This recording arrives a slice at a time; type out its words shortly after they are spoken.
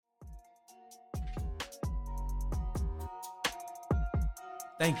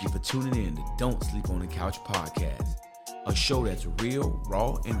Thank you for tuning in to Don't Sleep on the Couch podcast, a show that's real,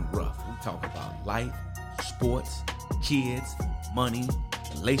 raw, and rough. We talk about life, sports, kids, money,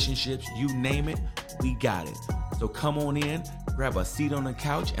 relationships, you name it, we got it. So come on in, grab a seat on the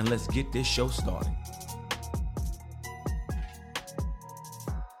couch, and let's get this show started.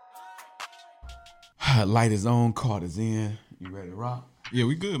 Light is on, Carter's in. You ready to rock? Yeah,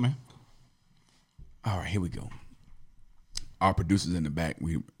 we good, man. All right, here we go. Our producer's in the back.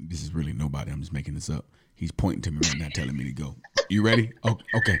 This is really nobody. I'm just making this up. He's pointing to me right now, telling me to go. You ready? Oh,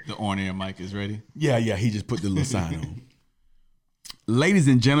 okay. The on-air mic is ready? Yeah. He just put the little sign on. Ladies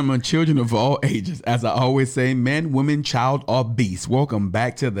and gentlemen, children of all ages, as I always say, men, women, child, or beast, welcome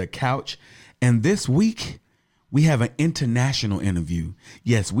back to the couch. And this week, we have an international interview.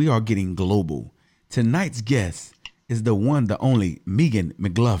 Yes, we are getting global. Tonight's guest is the one, the only Megan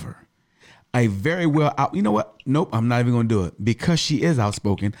McGlover. A very well out. You know what? Nope, I'm not even going to do it. Because she is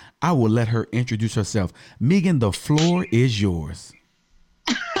outspoken, I will let her introduce herself. Megan, the floor is yours.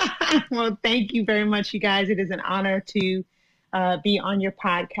 Well, thank you very much, you guys. It is an honor to be on your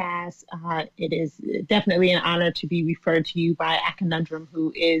podcast. It is definitely an honor to be referred to you by A Conundrum,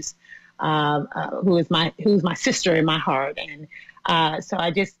 who is my sister in my heart. And so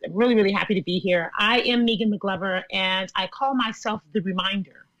I just really, really happy to be here. I am Megan McGlover, and I call myself the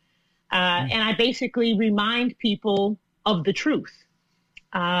reminder. And I basically remind people of the truth.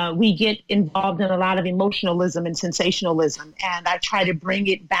 We get involved in a lot of emotionalism and sensationalism, and I try to bring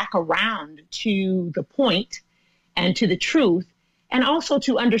it back around to the point and to the truth, and also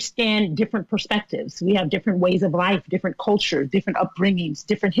to understand different perspectives. We have different ways of life, different cultures, different upbringings,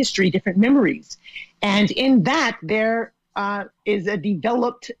 different history, different memories. And in that, there is a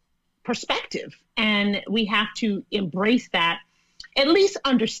developed perspective, and we have to embrace that, at least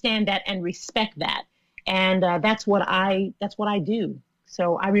understand that and respect that. And that's what I do.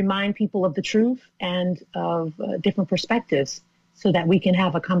 So I remind people of the truth and of different perspectives so that we can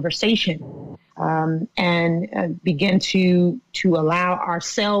have a conversation and begin to allow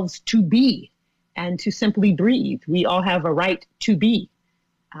ourselves to be and to simply breathe. We all have a right to be.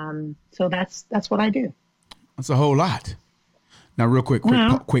 So that's what I do. That's a whole lot. Now, real quick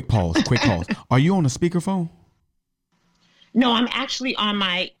pause. Are you on a speakerphone? No, I'm actually on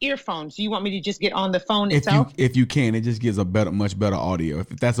my earphones. Do you want me to just get on the phone itself? If you can, it just gives a much better audio, if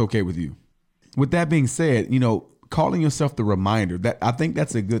that's okay with you. With that being said, calling yourself the reminder, that I think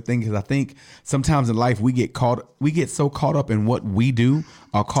that's a good thing, because I think sometimes in life we get so caught up in what we do,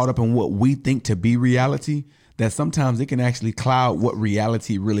 or caught up in what we think to be reality, that sometimes it can actually cloud what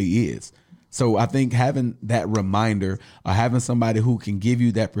reality really is. So I think having that reminder, or having somebody who can give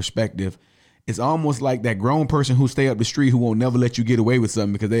you that perspective, it's almost like that grown person who stay up the street who won't never let you get away with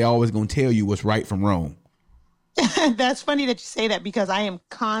something, because they always going to tell you what's right from wrong. That's funny that you say that, because I am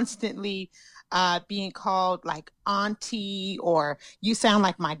constantly being called like auntie, or you sound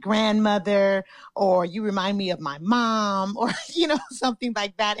like my grandmother, or you remind me of my mom, or, something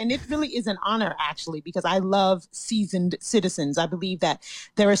like that. And it really is an honor, actually, because I love seasoned citizens. I believe that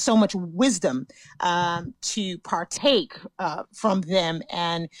there is so much wisdom to partake from them.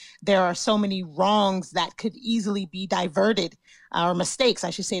 And there are so many wrongs that could easily be diverted, or mistakes, I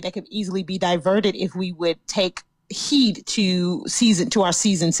should say, that could easily be diverted if we would take heed to our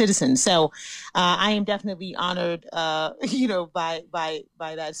seasoned citizens. So I am definitely honored, by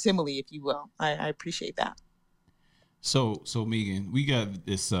that simile, if you will. I appreciate that. So Megan, we got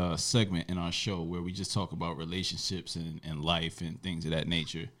this segment in our show where we just talk about relationships and life and things of that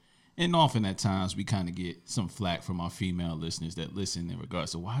nature. And often at times we kind of get some flack from our female listeners that listen in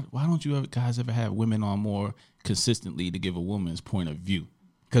regards to why don't you guys ever have women on more consistently to give a woman's point of view?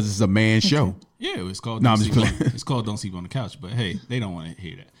 Because it's a man's show. Yeah, it's called Don't Sleep on the Couch. But hey, they don't want to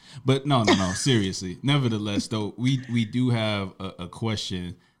hear that. But no, seriously. Nevertheless, though, we do have a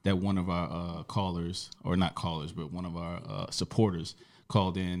question that one of our callers, or not callers, but one of our supporters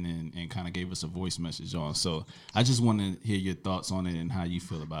called in and kind of gave us a voice message on. So I just want to hear your thoughts on it and how you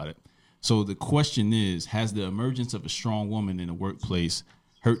feel about it. So the question is, has the emergence of a strong woman in the workplace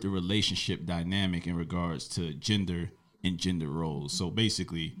hurt the relationship dynamic in regards to gender and gender roles? So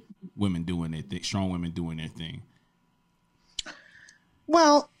basically, women doing their thing, strong women doing their thing.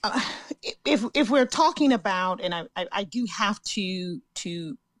 Well, if we're talking about, and I do have to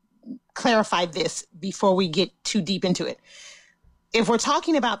clarify this before we get too deep into it. If we're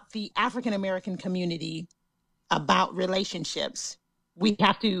talking about the African American community, about relationships, we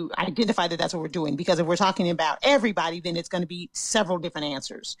have to identify that that's what we're doing, because if we're talking about everybody, then it's going to be several different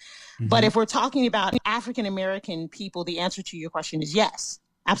answers. Mm-hmm. But if we're talking about African American people, the answer to your question is yes,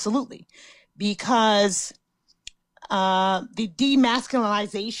 absolutely. Because the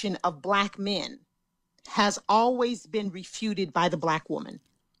demasculinization of Black men has always been refuted by the Black woman,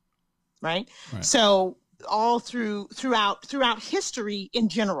 right? So all throughout history in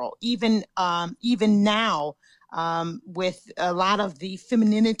general, even now, with a lot of the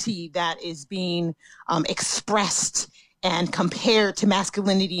femininity that is being expressed and compared to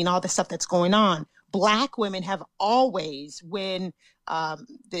masculinity and all the stuff that's going on, Black women have always, when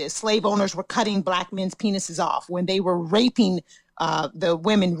the slave owners were cutting Black men's penises off, when they were raping the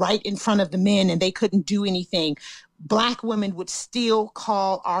women right in front of the men and they couldn't do anything, Black women would still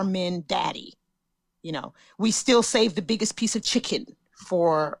call our men daddy. You know, we still save the biggest piece of chicken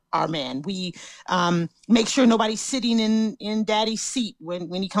for our man. We make sure nobody's sitting in daddy's seat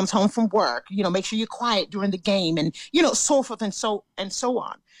when he comes home from work. You know, make sure you're quiet during the game, and, you know, so forth and so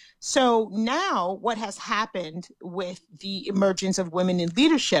on. So now what has happened with the emergence of women in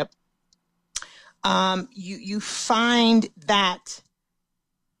leadership, you find that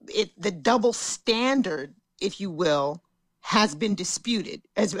the double standard, if you will, has been disputed,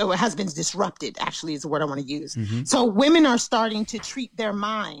 has been disrupted, actually, is the word I want to use. Mm-hmm. So women are starting to treat their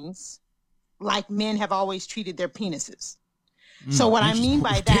minds like men have always treated their penises. So what I mean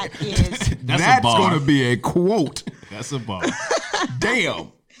by that is... That's going to be a quote. That's a bar.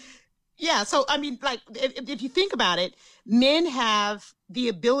 Damn. Yeah, so I mean, like, if you think about it, men have the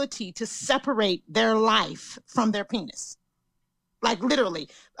ability to separate their life from their penis. Like, literally,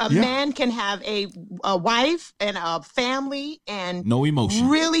 a man can have a wife and a family and no emotion,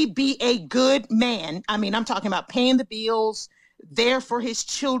 really be a good man. I mean, I'm talking about paying the bills, there for his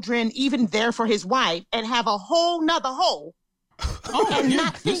children, even there for his wife, and have a whole nother hole and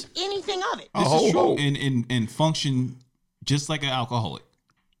not think anything of it. This is true. And function just like an alcoholic.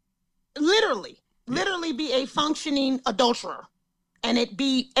 Literally be a functioning adulterer. And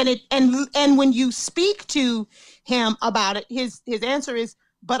when you speak to him about it, his answer is,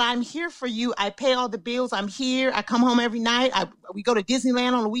 but I'm here for you. I pay all the bills. I'm here. I come home every night. We go to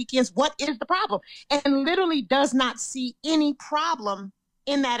Disneyland on the weekends. What is the problem? And literally does not see any problem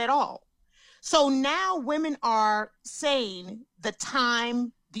in that at all. So now women are saying the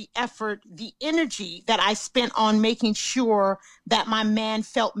time, the effort, the energy that I spent on making sure that my man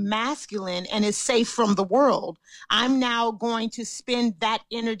felt masculine and is safe from the world, I'm now going to spend that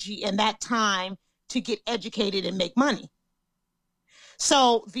energy and that time to get educated and make money.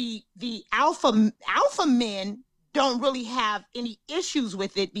 So the alpha men don't really have any issues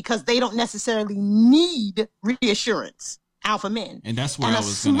with it because they don't necessarily need reassurance. Alpha men. And that's where I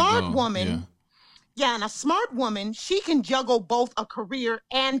was going to go. And a smart woman... Yeah, and a smart woman, she can juggle both a career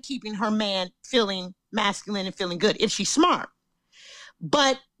and keeping her man feeling masculine and feeling good if she's smart.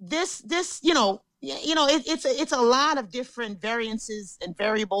 But this, it's a lot of different variances and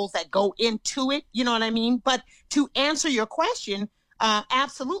variables that go into it. You know what I mean? But to answer your question,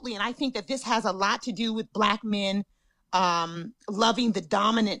 absolutely. And I think that this has a lot to do with Black men loving the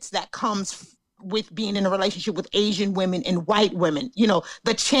dominance that comes with being in a relationship with Asian women and white women. You know,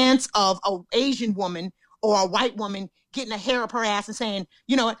 the chance of an Asian woman or a white woman getting a hair up her ass and saying,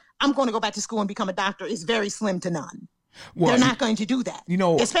 you know what, I'm going to go back to school and become a doctor is very slim to none. Well, they're not going to do that. You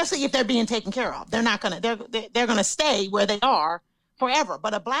know, especially if they're being taken care of. They're not going to, they're going to stay where they are forever.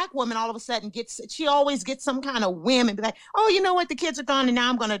 But a Black woman all of a sudden she always gets some kind of whim and be like, oh, you know what, the kids are gone and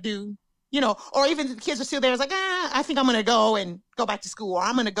now I'm going to do, you know, or even if the kids are still there, it's like, I think I'm going to go back to school, or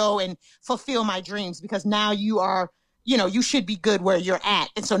I'm going to go and fulfill my dreams because now you are, you know, you should be good where you're at.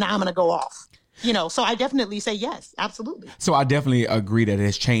 And so now I'm going to go off, you know, so I definitely say yes, absolutely. So I definitely agree that it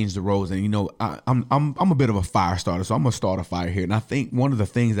has changed the roles. And, you know, I'm a bit of a fire starter, so I'm going to start a fire here. And I think one of the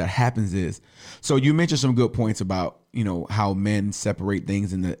things that happens is, so you mentioned some good points about, you know, how men separate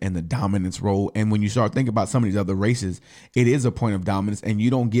things in the dominance role. And when you start thinking about some of these other races, it is a point of dominance and you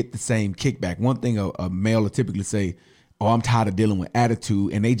don't get the same kickback. One thing a male will typically say, oh, I'm tired of dealing with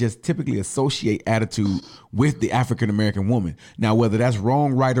attitude. And they just typically associate attitude with the African-American woman. Now, whether that's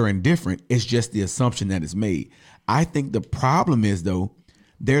wrong, right, or indifferent, it's just the assumption that is made. I think the problem is, though,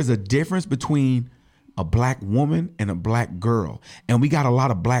 there's a difference between a Black woman and a Black girl. And we got a lot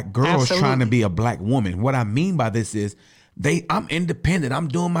of Black girls trying to be a Black woman. What I mean by this is I'm independent. I'm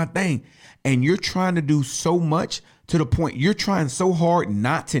doing my thing. And you're trying to do so much to the point you're trying so hard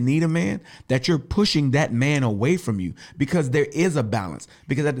not to need a man that you're pushing that man away from you, because there is a balance.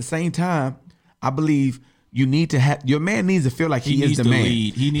 Because at the same time, I believe you need to have, your man needs to feel like he is the man.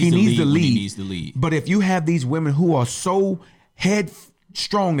 He needs to lead. But if you have these women who are so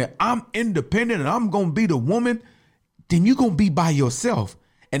headstrong that I'm independent and I'm going to be the woman, then you're going to be by yourself.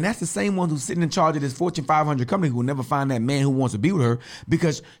 And that's the same one who's sitting in charge of this Fortune 500 company who will never find that man who wants to be with her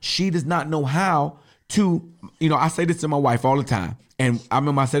because she does not know how to, I say this to my wife all the time. And I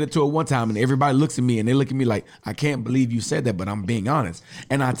remember I said it to her one time, and everybody looks at me and they look at me like, I can't believe you said that, but I'm being honest.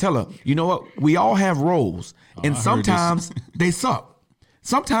 And I tell her, you know what? We all have roles, and sometimes they suck.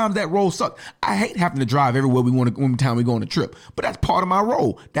 Sometimes that role sucks. I hate having to drive everywhere we want to, every time we go on a trip, but that's part of my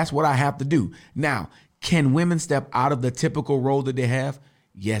role. That's what I have to do. Now, can women step out of the typical role that they have?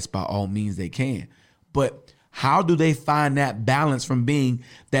 Yes, by all means they can. But how do they find that balance from being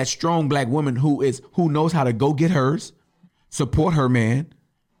that strong black woman who knows how to go get hers, support her man,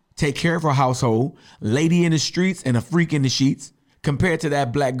 take care of her household, lady in the streets and a freak in the sheets, compared to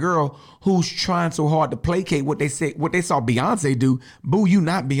that black girl who's trying so hard to placate what they saw Beyonce do? Boo, you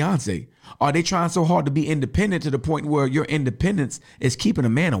not Beyonce. Are they trying so hard to be independent to the point where your independence is keeping a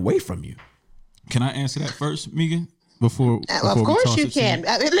man away from you? Can I answer that first, Megan? Before of course you can.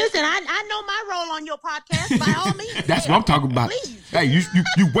 Listen, I know my role on your podcast. By all means, that's what I'm talking about. Please. Hey,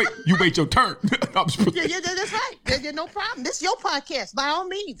 you wait your turn. yeah, that's right. No problem. This is your podcast. By all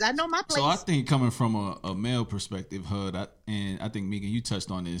means, I know my place. So I think coming from a male perspective, Hud, and I think Megan, you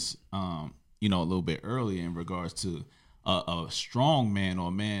touched on this, a little bit earlier in regards to a strong man or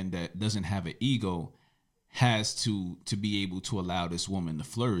a man that doesn't have an ego has to be able to allow this woman to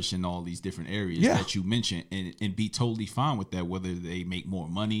flourish in all these different areas that you mentioned and be totally fine with that, whether they make more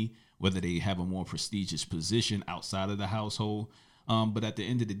money, whether they have a more prestigious position outside of the household. But at the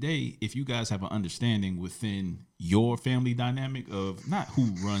end of the day, if you guys have an understanding within your family dynamic of not who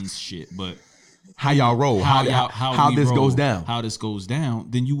runs shit, but how y'all roll, how this goes down,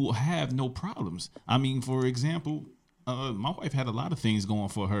 then you will have no problems. I mean, for example, my wife had a lot of things going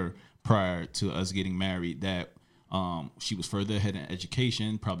for her prior to us getting married, that she was further ahead in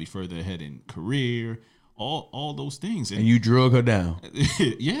education, probably further ahead in career, all those things. And you drug her down.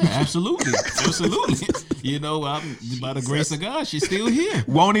 Yeah, absolutely. Absolutely. By the grace of God, she's still here.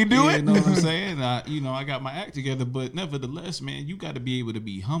 Won't he do it? You know what I'm saying? I got my act together, but nevertheless, man, you got to be able to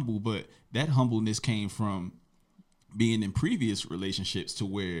be humble. But that humbleness came from being in previous relationships to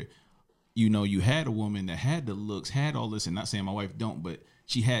where, you had a woman that had the looks, had all this, and not saying my wife don't, but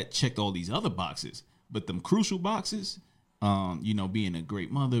she had checked all these other boxes, but them crucial boxes, being a great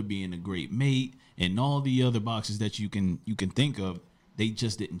mother, being a great mate, and all the other boxes that you can think of, they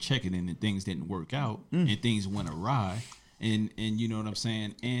just didn't check it, and things didn't work out, and things went awry, and you know what I'm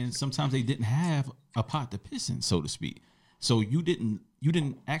saying. And sometimes they didn't have a pot to piss in, so to speak. So you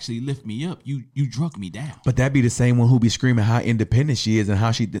didn't actually lift me up. You drug me down. But that'd be the same one who be screaming how independent she is and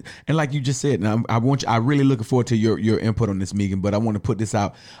how she did. And like you just said, and I really looking forward to your input on this, Megan. But I want to put this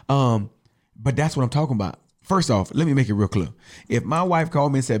out. But that's what I'm talking about. First off, let me make it real clear. If my wife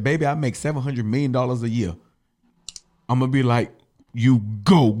called me and said, "Baby, I make $700 million a year," I'm gonna be like, "You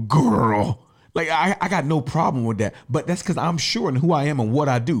go, girl." Like I got no problem with that. But that's because I'm sure in who I am and what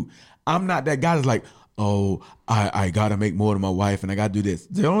I do. I'm not that guy that's like, oh, I got to make more than my wife and I got to do this.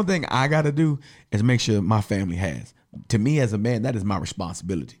 The only thing I got to do is make sure my family has. To me as a man, that is my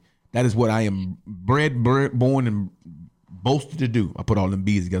responsibility. That is what I am born and boasted to do. I put all them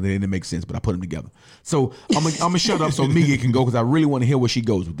B's together. They didn't make sense, but I put them together. So I'm going to shut up so Megan can go because I really want to hear where she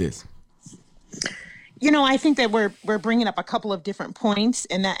goes with this. I think that we're bringing up a couple of different points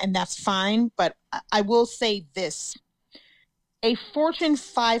and that's fine. But I will say this. A Fortune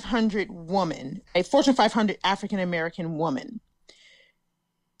 500 woman, a Fortune 500 African-American woman,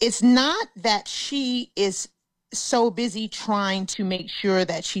 it's not that she is so busy trying to make sure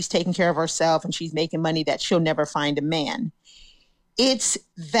that she's taking care of herself and she's making money that she'll never find a man. It's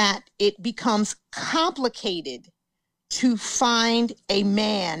that it becomes complicated to find a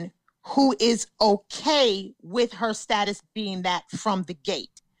man who is okay with her status being that from the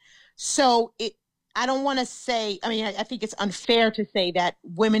gate. So I don't want to say, I think it's unfair to say that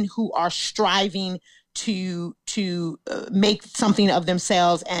women who are striving to make something of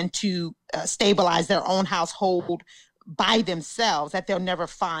themselves and to stabilize their own household by themselves, that they'll never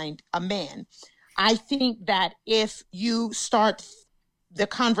find a man. I think that if you start the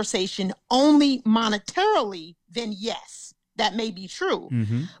conversation only monetarily, then yes, that may be true.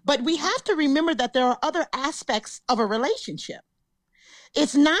 Mm-hmm. But we have to remember that there are other aspects of a relationship.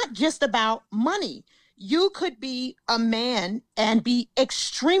 It's not just about money. You could be a man and be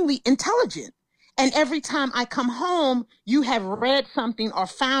extremely intelligent. And every time I come home, you have read something or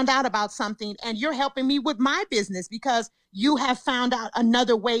found out about something, and you're helping me with my business because you have found out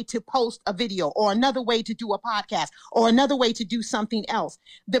another way to post a video or another way to do a podcast or another way to do something else.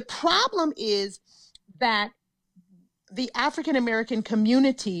 The problem is that the African American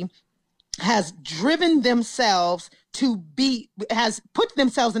community has driven themselves has put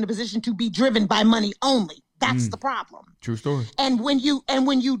themselves in a position to be driven by money only. That's the problem. True story. And when you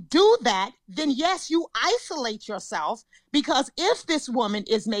do that, then yes, you isolate yourself, because if this woman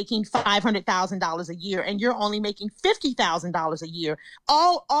is making $500,000 a year and you're only making $50,000 a year,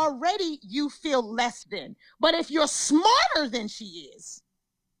 already you feel less than. But if you're smarter than she is,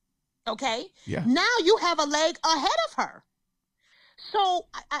 okay, now you have a leg ahead of her. So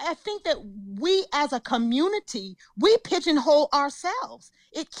I think that we as a community, we pigeonhole ourselves.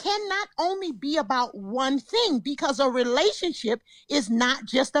 It cannot only be about one thing, because a relationship is not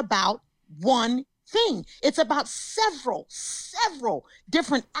just about one thing. It's about several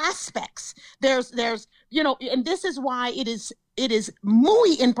different aspects. There's and this is why it is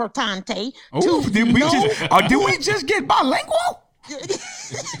muy importante. Did we just get bilingual?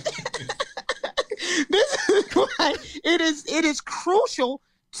 This is why it is crucial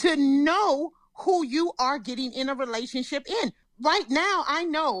to know who you are getting in a relationship in. Right now, I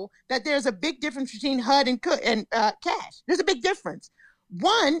know that there's a big difference between HUD and Cash. There's a big difference.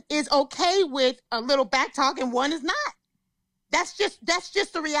 One is okay with a little back talk, and one is not. That's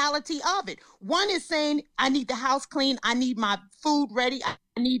just the reality of it. One is saying, I need the house clean, I need my food ready, I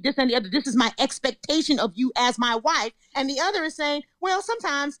need this and the other. This is my expectation of you as my wife. And the other is saying, well,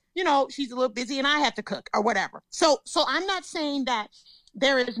 sometimes, she's a little busy and I have to cook or whatever. So I'm not saying that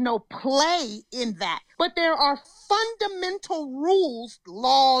there is no play in that, but there are fundamental rules,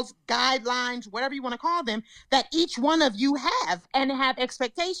 laws, guidelines, whatever you want to call them, that each one of you have and have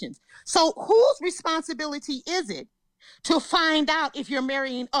expectations. So whose responsibility is it to find out if you're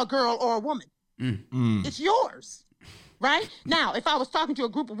marrying a girl or a woman? It's yours, right? Now, if I was talking to a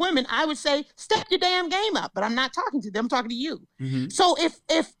group of women, I would say, step your damn game up, but I'm not talking to them, I'm talking to you. So if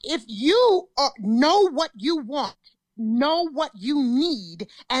you know what you want, know what you need,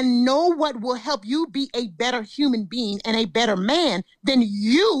 and know what will help you be a better human being and a better man, then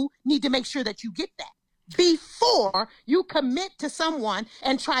you need to make sure that you get that before you commit to someone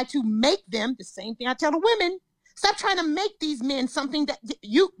and try to make them, the same thing I tell the women, stop trying to make these men something that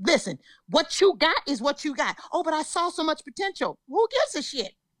listen, what you got is what you got. Oh, but I saw so much potential. Who gives a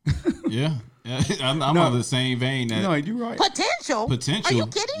shit? Yeah. I'm on the same vein. No, you're right. Potential? Are you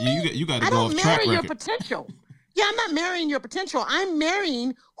kidding me? You got to go off track record. I don't marry your potential. Yeah, I'm not marrying your potential. I'm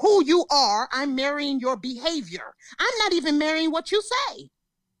marrying who you are. I'm marrying your behavior. I'm not even marrying what you say.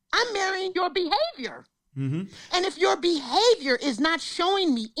 I'm marrying your behavior. And if your behavior is not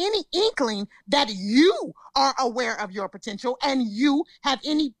showing me any inkling that you are aware of your potential and you have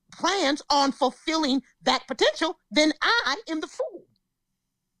any plans on fulfilling that potential, then I am the fool.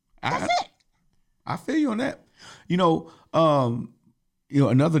 That's it. I feel you on that.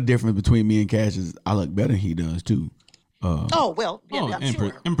 Another difference between me and Cash is I look better than he does too. I'm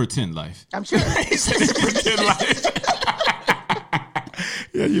sure. In pretend life. I'm sure. Pretend life.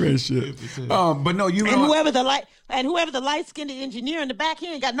 Yeah, you ain't shit. But no, you know. And whoever the light-skinned engineer in the back, he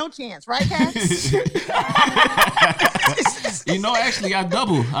ain't got no chance, right, Cash? Actually, I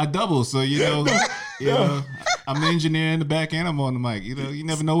double. So I'm the engineer in the back and I'm on the mic. You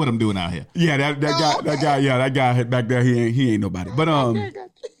never know what I'm doing out here. Yeah, that guy back there, he ain't nobody. But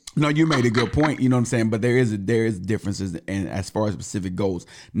no, you made a good point. You know what I'm saying? But there is differences, and as far as specific goals.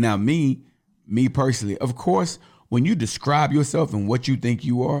 Now, me personally, of course, when you describe yourself and what you think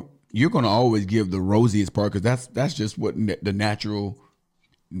you are, you're gonna always give the rosiest part, because that's just what the natural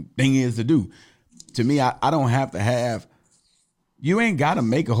thing is to do. To me, I don't have to have. You ain't got to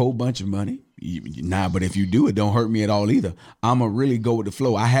make a whole bunch of money. But if you do, it don't hurt me at all either. I'm going to really go with the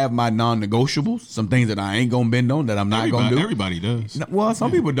flow. I have my non-negotiables, some things that I ain't going to bend on, that I'm not going to do. Everybody does. Well,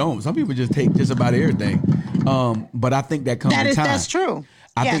 some people don't. Some people just take just about everything. But I think that comes in time. That's true.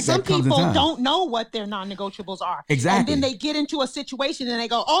 I think some people don't know what their non-negotiables are. Exactly. And then they get into a situation and they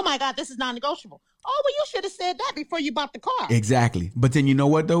go, oh my God, this is non-negotiable. Oh, well, you should have said that before you bought the car. Exactly. But then you know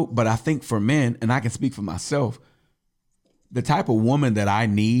what, though? But I think for men, and I can speak for myself, the type of woman that I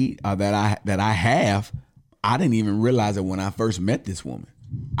need, that I have, I didn't even realize it when I first met this woman.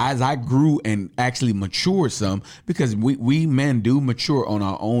 As I grew and actually matured some, because we men do mature on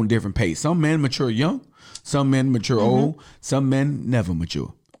our own different pace. Some men mature young, some men mature old, some men never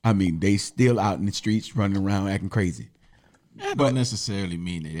mature. I mean, they still out in the streets running around acting crazy. That don't necessarily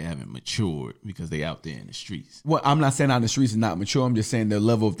mean that they haven't matured because they out there in the streets. Well, I'm not saying out in the streets is not mature. I'm just saying the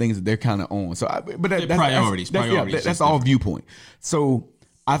level of things that they're kind of on. So, that's priorities. That's all viewpoint. So,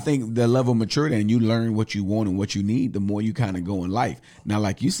 I think the level of maturity, and you learn what you want and what you need, the more you kind of go in life. Now,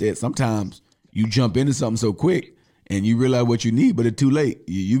 like you said, sometimes you jump into something so quick and you realize what you need, but it's too late.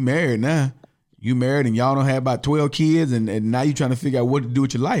 You married now. You married and y'all don't have about 12 kids, and now you're trying to figure out what to do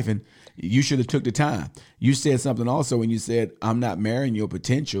with your life. And you should have took the time. You said something also when you said, I'm not marrying your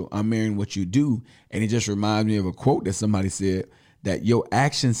potential, I'm marrying what you do. And it just reminds me of a quote that somebody said, that your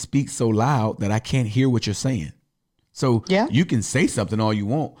actions speak so loud that I can't hear what you're saying. So you can say something all you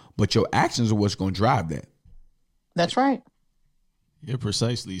want, but your actions are what's going to drive that. That's right. Yeah,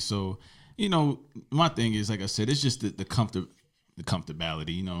 precisely. So, my thing is, like I said, it's just the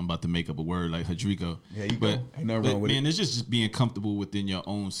comfortability. I'm about to make up a word like Hadrico. Yeah, you go. Ain't nothing wrong with man, it. it's just being comfortable within your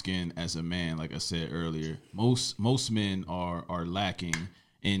own skin as a man. Like I said earlier, most men are lacking,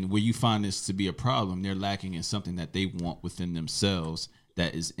 and where you find this to be a problem, they're lacking in something that they want within themselves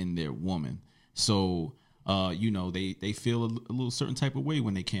that is in their woman. So, they feel a little certain type of way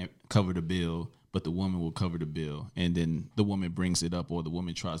when they can't cover the bill, but the woman will cover the bill. And then the woman brings it up, or the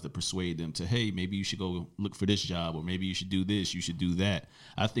woman tries to persuade them to, hey, maybe you should go look for this job, or maybe you should do this, you should do that.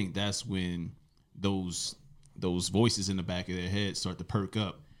 I think that's when those voices in the back of their head start to perk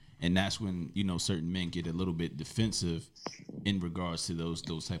up. And that's when, certain men get a little bit defensive in regards to those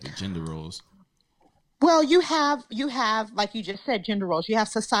type of gender roles. Well, you have, like you just said, gender roles. You have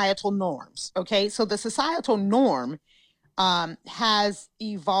societal norms. Okay. So the societal norm has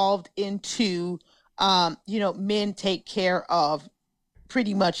evolved into, men take care of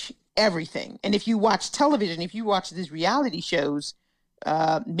pretty much everything. And if you watch television, if you watch these reality shows,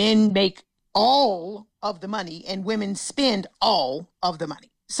 men make all of the money and women spend all of the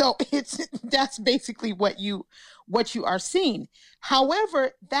money. So that's basically what you are seeing.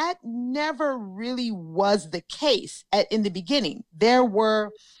 However, that never really was the case in the beginning. There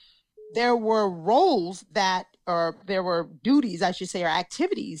were roles or there were duties, I should say, or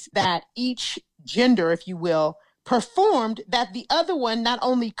activities that each gender, if you will, performed that the other one not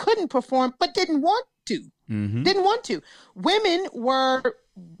only couldn't perform, but didn't want to. Mm-hmm. Didn't want to. Women were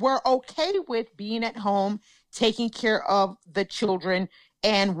okay with being at home, taking care of the children,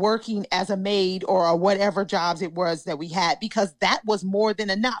 and working as a maid or whatever jobs it was that we had, because that was more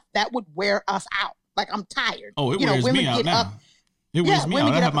than enough. That would wear us out. Like, I'm tired. Oh, it wears me out now. It wears me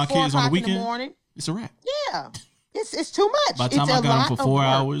out. I have my kids on the weekend. It's a wrap. Yeah. It's too much. By the time I got them for 4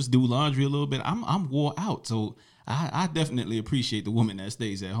 hours, do laundry a little bit, I'm wore out. So I definitely appreciate the woman that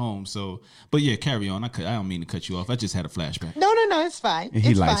stays at home. So, but yeah, carry on. I don't mean to cut you off. I just had a flashback. No, it's fine.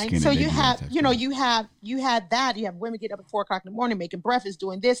 It's fine. So you have, you had that. You have women get up at 4 o'clock in the morning making breakfast,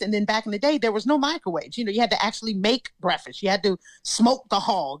 doing this, and then back in the day there was no microwaves. You had to actually make breakfast. You had to smoke the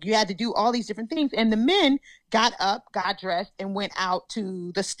hog. You had to do all these different things, and the men got up, got dressed, and went out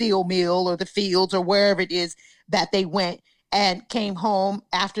to the steel mill or the fields or wherever it is that they went, and came home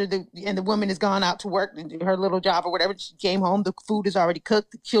after the woman has gone out to work and do her little job or whatever. She came home, the food is already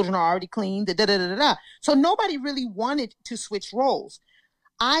cooked, the children are already cleaned, So nobody really wanted to switch roles.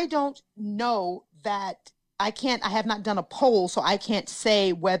 I don't know that I have not done a poll, so I can't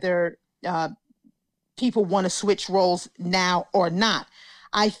say whether people want to switch roles now or not.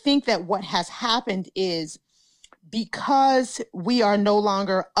 I think that what has happened is, because we are no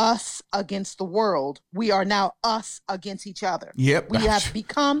longer us against the world, we are now us against each other. Yep. We have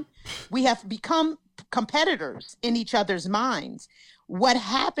become competitors in each other's minds. What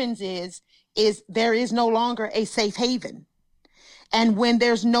happens is there is no longer a safe haven. And when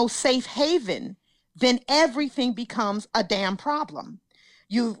there's no safe haven, then everything becomes a damn problem.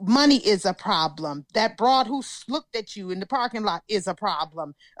 Money is a problem. That broad who looked at you in the parking lot is a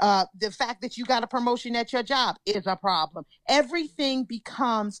problem. The fact that you got a promotion at your job is a problem. Everything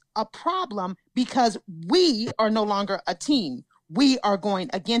becomes a problem because we are no longer a team. We are going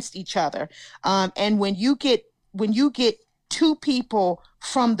against each other. And when you get two people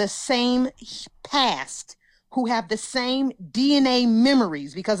from the same past who have the same DNA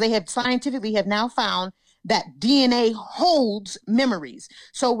memories, because they have scientifically have now found that DNA holds memories.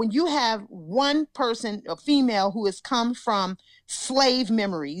 So when you have one person, a female who has come from slave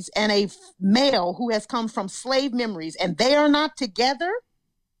memories, and a male who has come from slave memories, and they are not together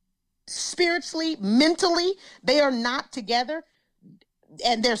spiritually, mentally, they are not together,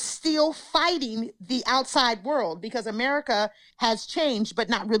 and they're still fighting the outside world, because America has changed, but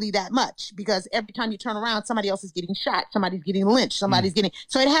not really that much, because every time you turn around, somebody else is getting shot, somebody's getting lynched, so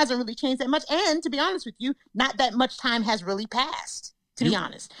it hasn't really changed that much. And to be honest with you, not that much time has really passed, to be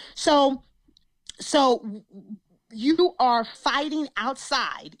honest. So you are fighting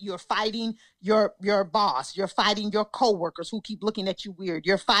outside. You're fighting your boss. You're fighting your coworkers who keep looking at you weird.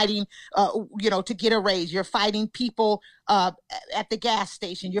 You're fighting, to get a raise. You're fighting people at the gas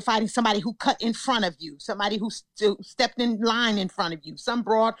station. You're fighting somebody who cut in front of you. Somebody who stepped in line in front of you. Some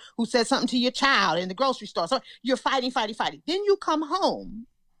broad who said something to your child in the grocery store. So you're fighting. Then you come home,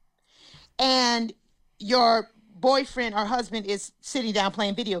 and your boyfriend or husband is sitting down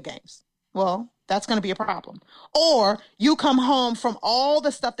playing video games. Well, that's going to be a problem. Or you come home from all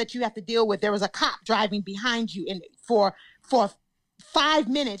the stuff that you have to deal with. There was a cop driving behind you, and for 5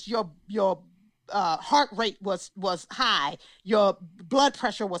 minutes, your heart rate was high, your blood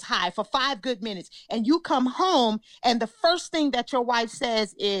pressure was high for 5 good minutes, and you come home, and the first thing that your wife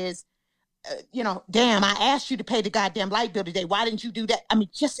says is, damn, I asked you to pay the goddamn light bill today. Why didn't you do that? I mean,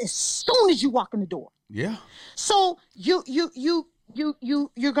 just as soon as you walk in the door. Yeah. So you're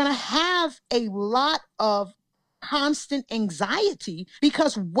gonna have a lot of constant anxiety,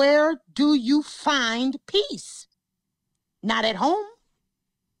 because where do you find peace? Not at home.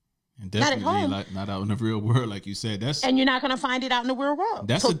 And definitely not at home. Not out in the real world, like you said. And you're not gonna find it out in the real world.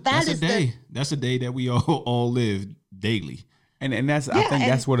 That's a day. That's a day that we all live daily. And that's I think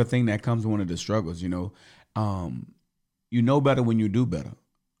that's what a thing that comes one of the struggles. You know better when you do better.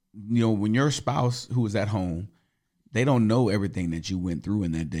 When your spouse who is at home, they don't know everything that you went through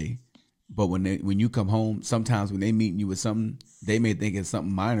in that day. But when you come home, sometimes when they meet you with something, they may think it's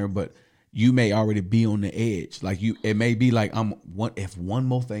something minor, but you may already be on the edge. Like it may be like if one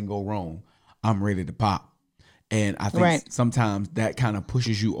more thing go wrong, I'm ready to pop. And I think sometimes that kind of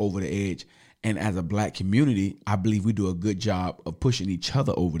pushes you over the edge. And as a Black community, I believe we do a good job of pushing each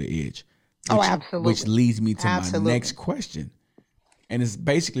other over the edge. Absolutely. Which leads me to my next question. And it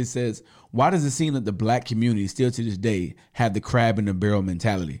basically says, why does it seem that the Black community still to this day have the crab in the barrel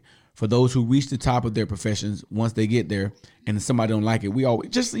mentality? For those who reach the top of their professions, once they get there and somebody don't like it, we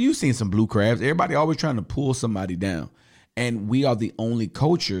always you've seen some blue crabs. Everybody always trying to pull somebody down. And we are the only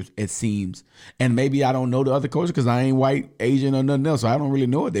cultures, it seems. And maybe I don't know the other cultures because I ain't white, Asian, or nothing else. So I don't really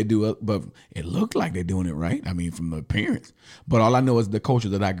know what they do. But it looked like they're doing it right. I mean, from the appearance. But all I know is the culture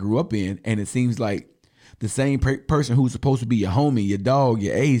that I grew up in. And it seems like the same person who's supposed to be your homie, your dog,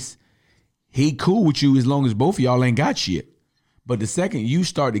 your ace, he cool with you as long as both of y'all ain't got shit. But the second you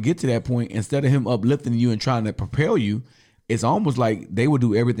start to get to that point, instead of him uplifting you and trying to propel you, it's almost like they will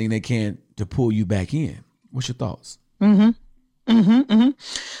do everything they can to pull you back in. What's your thoughts?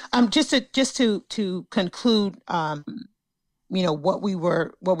 Just to conclude, what we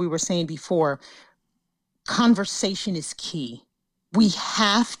were saying before, conversation is key. We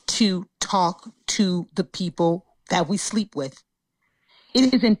have to talk to the people that we sleep with.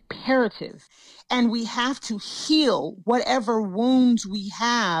 It is imperative. And we have to heal whatever wounds we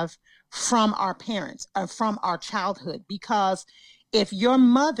have from our parents or from our childhood. Because if your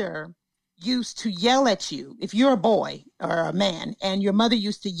mother used to yell at you, if you're a boy or a man and your mother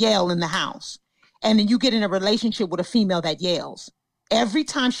used to yell in the house, and then you get in a relationship with a female that yells, every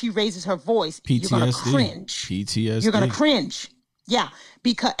time she raises her voice, PTSD. You're going to cringe. PTSD. You're going to cringe. Yeah.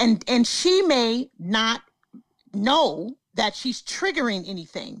 Because, and she may not know that she's triggering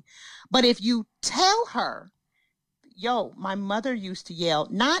anything. But if you tell her, yo, my mother used to yell,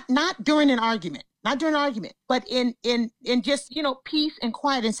 not during an argument, but in just, peace and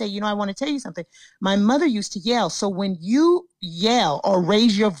quiet, and say, I want to tell you something. My mother used to yell. So when you yell or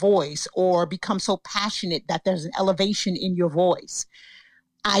raise your voice or become so passionate that there's an elevation in your voice,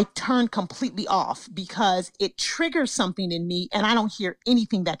 I turn completely off because it triggers something in me and I don't hear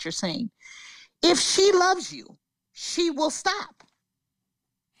anything that you're saying. If she loves you, she will stop.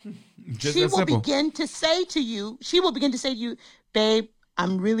 She will begin to say to you, babe,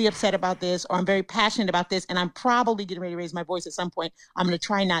 I'm really upset about this, or I'm very passionate about this, and I'm probably getting ready to raise my voice at some point. I'm going to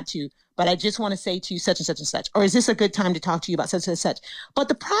try not to, but I just want to say to you such and such and such. Or is this a good time to talk to you about such and such? But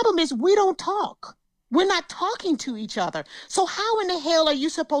the problem is we don't talk. We're not talking to each other. So how in the hell are you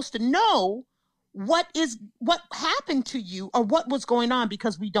supposed to know what happened to you or what was going on?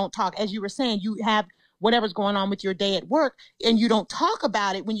 Because we don't talk. As you were saying, you have whatever's going on with your day at work, and you don't talk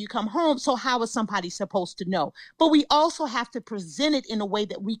about it when you come home. So how is somebody supposed to know? But we also have to present it in a way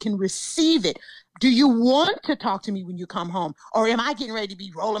that we can receive it. Do you want to talk to me when you come home? Or am I getting ready to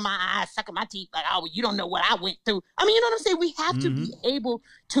be rolling my eyes, sucking my teeth, like, oh, you don't know what I went through? I mean, you know what I'm saying? We have to be able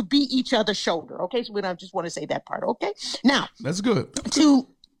to be each other's shoulder. Okay. So we don't just want to say that part. Okay. Now, that's good. To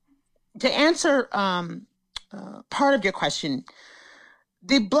answer part of your question,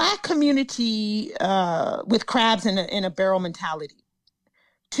 the Black community with crabs in a barrel mentality.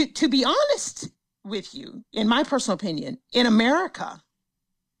 To be honest with you, in my personal opinion, in America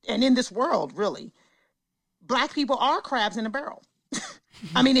and in this world, really, Black people are crabs in a barrel.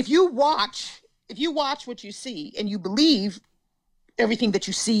 I mean, if you watch what you see and you believe everything that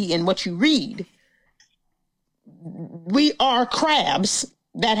you see and what you read, we are crabs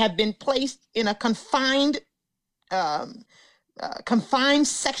that have been placed in a confined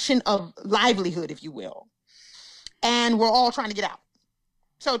section of livelihood, if you will. And we're all trying to get out.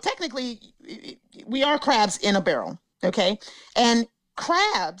 So technically, we are crabs in a barrel, okay? And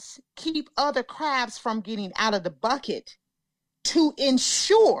crabs keep other crabs from getting out of the bucket to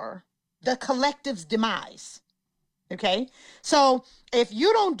ensure the collective's demise, okay? So if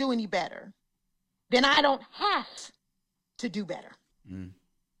you don't do any better, then I don't have to do better,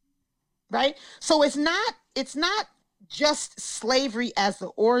 right? So it's not just slavery as the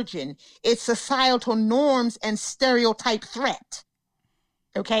origin, it's societal norms and stereotype threat.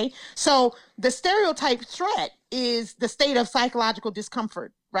 Okay, so the stereotype threat is the state of psychological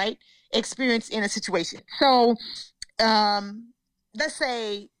discomfort, right? Experienced in a situation. So, let's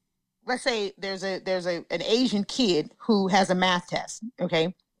say there's an Asian kid who has a math test.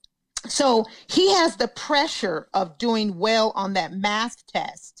 Okay, so he has the pressure of doing well on that math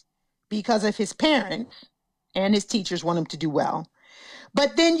test because of his parents and his teachers want him to do well.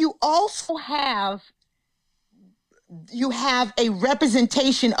 But then you also have a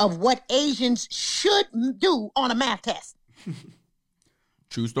representation of what Asians should do on a math test.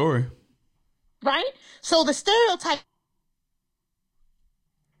 True story. Right? So the stereotype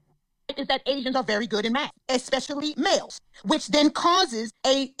is that Asians are very good in math, especially males, which then causes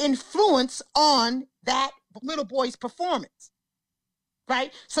an influence on that little boy's performance.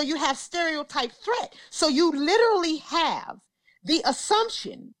 Right? So you have stereotype threat. So you literally have the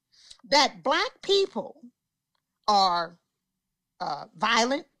assumption that Black people are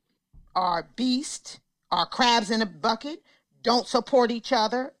violent, are beasts, are crabs in a bucket, don't support each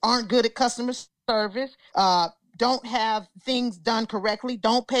other, aren't good at customer service, don't have things done correctly,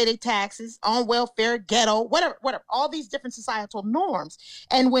 don't pay their taxes, on welfare, ghetto, whatever, all these different societal norms.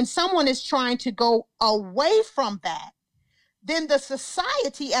 And when someone is trying to go away from that, then the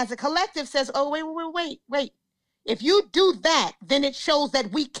society as a collective says, oh, wait. If you do that, then it shows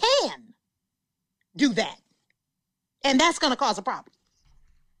that we can do that. And that's going to cause a problem.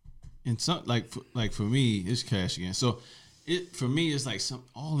 And so, like for me, it's Cash again. So for me, it's like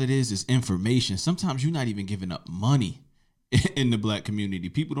all it is information. Sometimes you're not even giving up money in the Black community.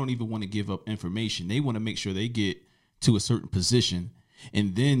 People don't even want to give up information. They want to make sure they get to a certain position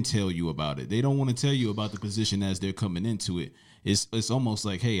and then tell you about it. They don't want to tell you about the position as they're coming into it. It's almost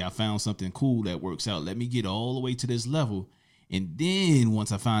like, hey, I found something cool that works out. Let me get all the way to this level. And then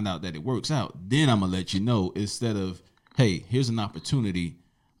once I find out that it works out, then I'm going to let you know, instead of, hey, here's an opportunity.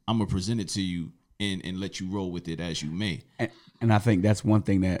 I'm going to present it to you and let you roll with it as you may. And I think that's one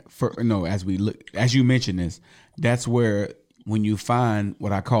thing that, as you mentioned this, that's where when you find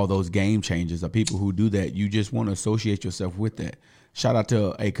what I call those game changers, or people who do that, you just want to associate yourself with that. Shout out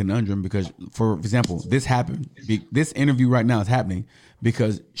to a conundrum, because, for example, this happened. This interview right now is happening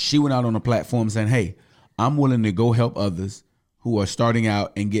because she went out on a platform saying, hey, I'm willing to go help others who are starting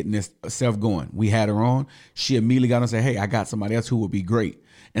out and getting this self going. We had her on. She immediately got on and said, hey, I got somebody else who would be great.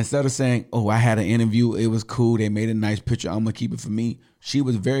 Instead of saying, oh, I had an interview, it was cool, they made a nice picture, I'm going to keep it for me. She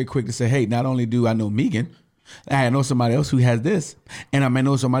was very quick to say, hey, not only do I know Megan, I know somebody else who has this, and I may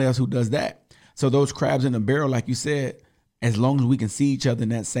know somebody else who does that. So those crabs in the barrel, like you said, as long as we can see each other in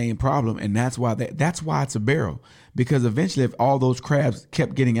that same problem, and that's why it's a barrel. Because eventually, if all those crabs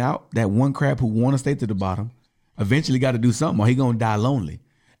kept getting out, that one crab who want to stay to the bottom eventually got to do something, or he gonna die lonely,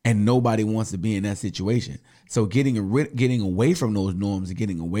 and nobody wants to be in that situation. So getting away from those norms and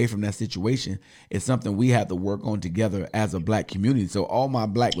getting away from that situation is something we have to work on together as a Black community. So all my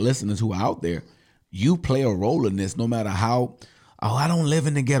Black listeners who are out there, you play a role in this, no matter how. Oh, I don't live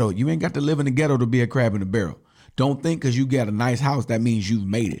in the ghetto. You ain't got to live in the ghetto to be a crab in the barrel. Don't think because you got a nice house that means you've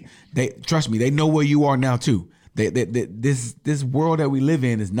made it. Trust me, they know where you are now too. This world that we live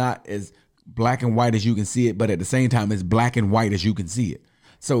in is not as black and white as you can see it, but at the same time, it's black and white as you can see it.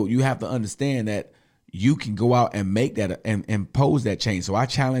 So you have to understand that you can go out and make that and impose that change. So I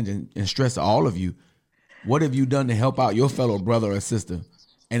challenge and stress to all of you, what have you done to help out your fellow brother or sister?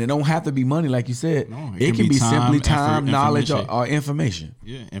 And it don't have to be money, like you said. No, it can be simply time, effort, knowledge, or information.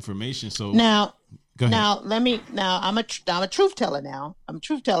 Yeah, information. So now I'm a truth teller now. I'm a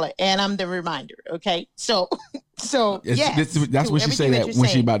truth teller, and I'm the reminder. Okay, so yes, that's what she say that when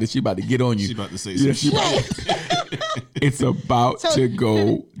she about to get on you. She about to say something. It's about to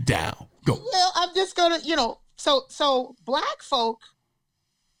go down. Go. Well, I'm just gonna, so Black folk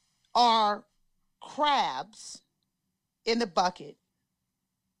are crabs in the bucket,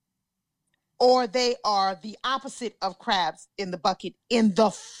 or they are the opposite of crabs in the bucket in the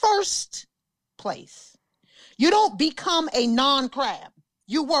first place. You don't become a non-crab.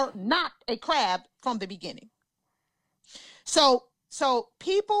 You were not a crab from the beginning. So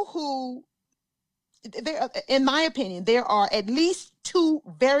people who, in my opinion, there are at least two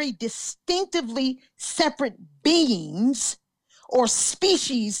very distinctively separate beings or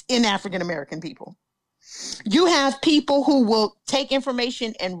species in African American people. You have people who will take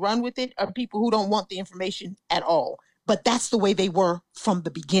information and run with it, or people who don't want the information at all. But that's the way they were from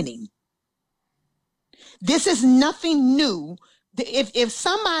the beginning. This is nothing new. If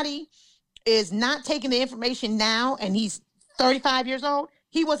somebody is not taking the information now and he's 35 years old,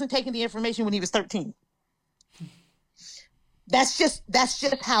 he wasn't taking the information when he was 13. That's just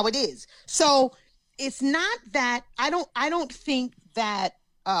how it is. So it's not that I don't think that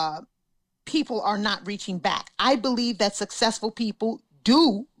people are not reaching back. I believe that successful people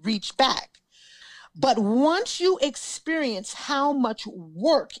do reach back. But once you experience how much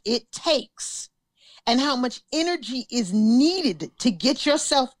work it takes and how much energy is needed to get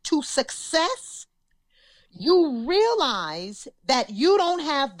yourself to success, you realize that you don't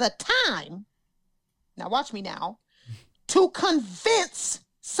have the time, now watch me now, to convince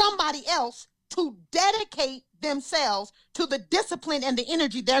somebody else to dedicate themselves to the discipline and the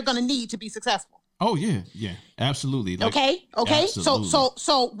energy they're going to need to be successful. Oh yeah, absolutely. Like, okay. Absolutely.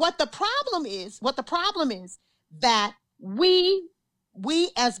 So what the problem is that we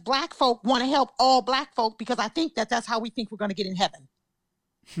as Black folk want to help all Black folk because I think that's how we think we're going to get in heaven.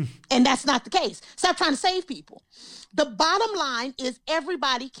 And that's not the case. Stop trying to save people. The bottom line is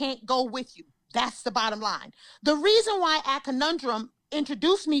everybody can't go with you. That's the bottom line. The reason why A Conundrum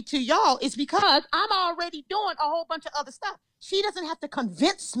introduced me to y'all is because I'm already doing a whole bunch of other stuff. She doesn't have to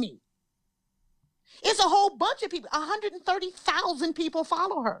convince me. It's a whole bunch of people. 130,000 people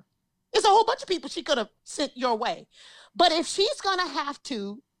follow her. It's a whole bunch of people she could have sent your way. But if she's going to have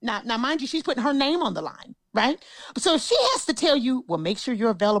to, now mind you, she's putting her name on the line, right? So if she has to tell you, well, make sure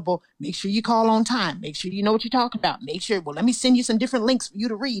you're available. Make sure you call on time. Make sure you know what you're talking about. Make sure, well, let me send you some different links for you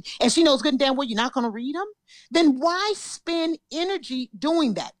to read. And she knows good and damn well you're not going to read them. Then why spend energy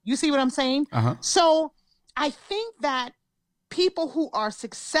doing that? You see what I'm saying? Uh-huh. So I think that people who are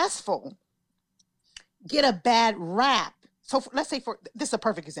successful get a bad rap. So let's say this is a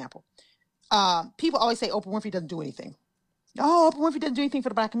perfect example. People always say Oprah Winfrey doesn't do anything. Oh, Oprah Winfrey doesn't do anything for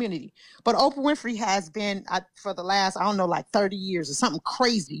the Black community. But Oprah Winfrey has been, for the last, 30 years or something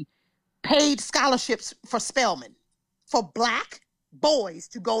crazy, paid scholarships for Spelman for Black boys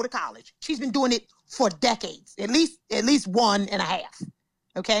to go to college. She's been doing it for decades, at least 1.5.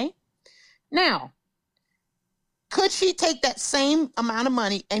 Okay? Now, could she take that same amount of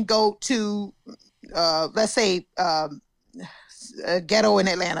money and go to, let's say, ghetto in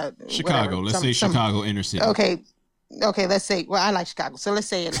Atlanta? Chicago. Whatever, let's say Chicago inner city. Okay, let's say, well, I like Chicago, so let's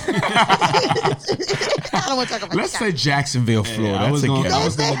say Atlanta. I don't want to talk about Let's Chicago. say Jacksonville, Florida. I was going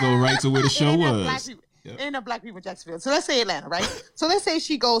That's to go right to where the show was. There ain't no Black people in Jacksonville. So let's say Atlanta, right? So let's say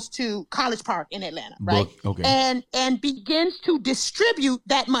she goes to College Park in Atlanta, right? Okay. And begins to distribute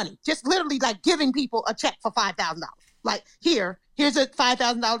that money, just literally like giving people a check for $5,000. Like, here's a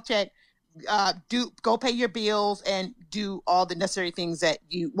 $5,000 check. Go pay your bills and do all the necessary things that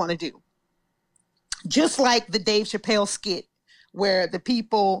you want to do. Just like the Dave Chappelle skit where the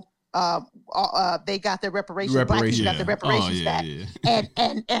people they got their reparations. Black people got their reparations back.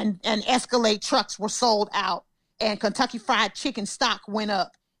 And Escalade trucks were sold out, and Kentucky Fried Chicken stock went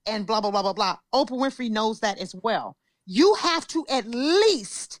up, and blah blah blah blah blah. Oprah Winfrey knows that as well. You have to at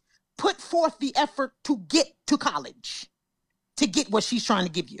least put forth the effort to get to college, to get what she's trying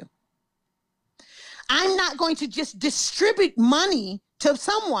to give you. I'm not going to just distribute money to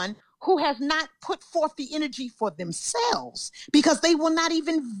someone who has not put forth the energy for themselves, because they will not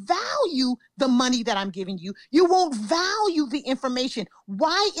even value the money that I'm giving you. You won't value the information.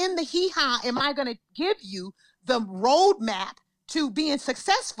 Why in the hee-haw am I going to give you the roadmap to being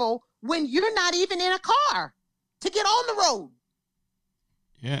successful when you're not even in a car to get on the road?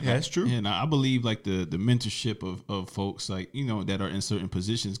 Yeah, that's true. And I believe like the mentorship of folks like, that are in certain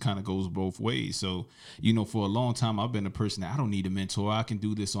positions kind of goes both ways. So, for a long time, I've been a person that I don't need a mentor. I can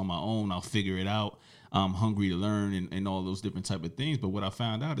do this on my own. I'll figure it out. I'm hungry to learn and all those different type of things. But what I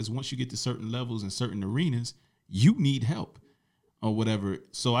found out is once you get to certain levels in certain arenas, you need help or whatever.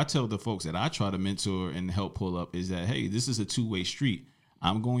 So I tell the folks that I try to mentor and help pull up is that, hey, this is a two-way street.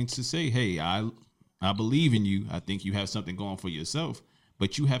 I'm going to say, hey, I believe in you. I think you have something going for yourself.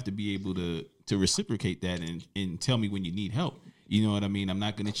 But you have to be able to reciprocate that and tell me when you need help. You know what I mean? I'm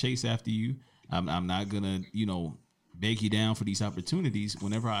not going to chase after you. I'm not going to, beg you down for these opportunities.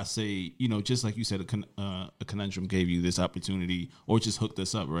 Whenever I say, just like you said, a conundrum gave you this opportunity or just hooked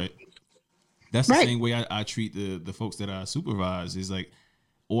us up, right? That's the same way I treat the folks that I supervise is like,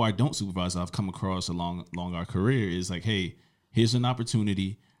 or I don't supervise, I've come across along our career is like, hey, here's an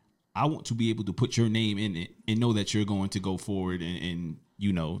opportunity. I want to be able to put your name in it and know that you're going to go forward and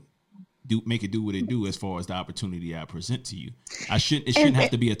make it do what it do as far as the opportunity I present to you. It shouldn't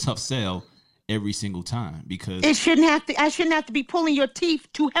have to be a tough sell every single time, because I shouldn't have to be pulling your teeth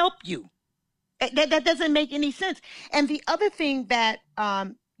to help you. That doesn't make any sense. And the other thing that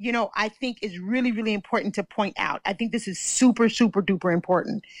I think is really, really important to point out, I think this is super, super duper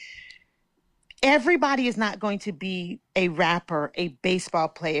important. Everybody is not going to be a rapper, a baseball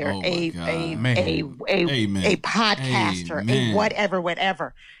player, a podcaster, a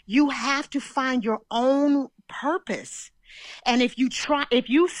whatever. You have to find your own purpose. And if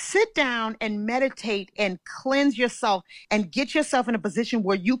you sit down and meditate and cleanse yourself and get yourself in a position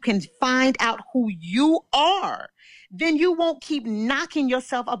where you can find out who you are, then you won't keep knocking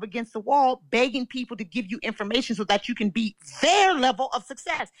yourself up against the wall, begging people to give you information so that you can be their level of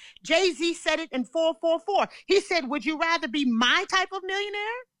success. Jay-Z said it in 444. He said, would you rather be my type of millionaire,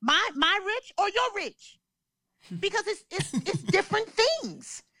 my rich, or your rich? Because it's different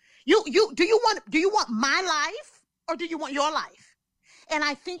things. Do you want my life, or do you want your life? And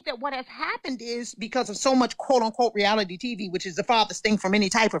I think that what has happened is, because of so much quote unquote reality TV, which is the farthest thing from any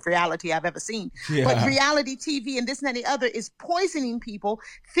type of reality I've ever seen. Yeah. But reality TV and this and the other is poisoning people.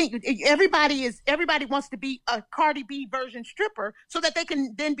 Everybody wants to be a Cardi B version stripper so that they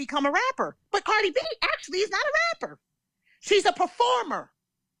can then become a rapper. But Cardi B actually is not a rapper. She's a performer.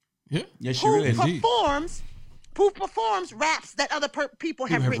 Yeah, she really is. Who performs raps that other people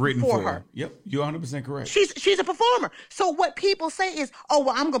have written for her. Yep, you're 100% correct. She's a performer. So what people say is, oh,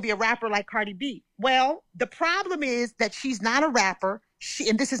 well, I'm going to be a rapper like Cardi B. Well, the problem is that she's not a rapper,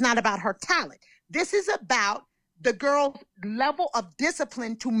 and this is not about her talent. This is about the girl's level of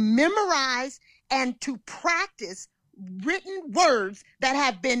discipline to memorize and to practice written words that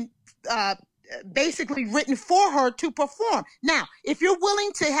have been basically written for her to perform. Now, if you're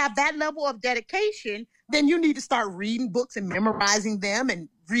willing to have that level of dedication, then you need to start reading books and memorizing them, and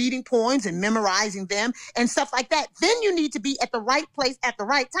reading poems and memorizing them and stuff like that. Then you need to be at the right place at the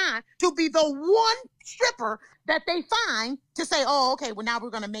right time to be the one stripper that they find to say, oh, okay, well, now we're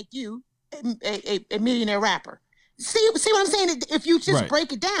going to make you a millionaire rapper. See what I'm saying? If you just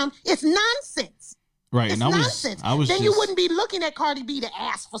break it down, it's nonsense. Right, it's nonsense. Then you wouldn't be looking at Cardi B to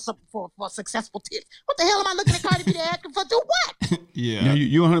ask for successful tips. What the hell am I looking at Cardi B to ask for? Do what? Yeah, no,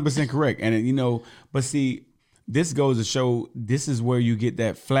 you're 100% correct. And but see, this goes to show this is where you get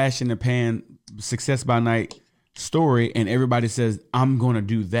that flash in the pan, success by night story, and everybody says, "I'm going to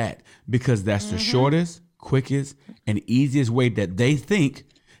do that because that's the shortest, quickest, and easiest way that they think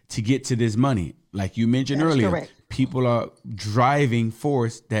to get to this money." Like you mentioned earlier, correct. People are driving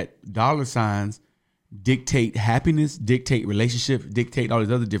force that dollar signs dictate happiness, dictate relationship, dictate all these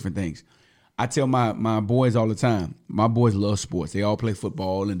other different things. I tell my boys all the time, my boys love sports. They all play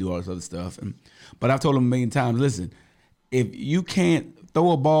football and do all this other stuff. But I've told them a million times, listen, if you can't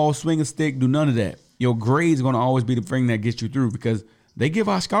throw a ball, swing a stick, do none of that, your grade's going to always be the thing that gets you through, because they give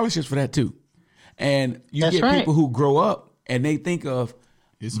out scholarships for that too. And you get people who grow up and they think of,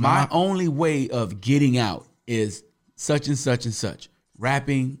 my only way of getting out is such and such and such.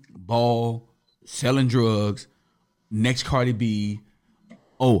 Rapping, ball, selling drugs, next Cardi B,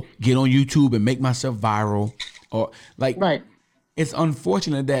 get on YouTube and make myself viral. Or it's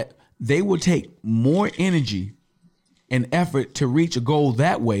unfortunate that they will take more energy and effort to reach a goal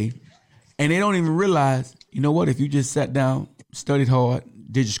that way, and they don't even realize, you know what, if you just sat down, studied hard,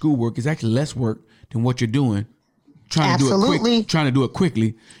 did your schoolwork, it's actually less work than what you're doing. Trying to do it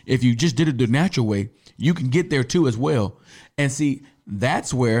quickly. If you just did it the natural way, you can get there too as well. And see,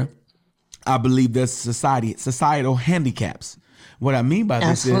 that's where I believe there's societal handicaps. What I mean by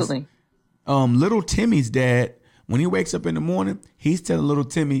this is, little Timmy's dad, when he wakes up in the morning, he's telling little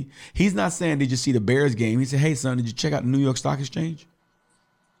Timmy, he's not saying, did you see the Bears game? He said, hey, son, did you check out the New York Stock Exchange?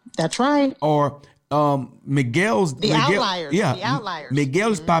 That's right. Or Miguel's outliers. Yeah, the outliers.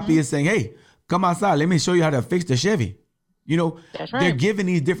 Miguel's papi is saying, hey, come outside. Let me show you how to fix the Chevy. That's right. They're giving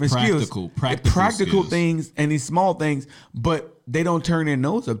these different practical things and these small things, but they don't turn their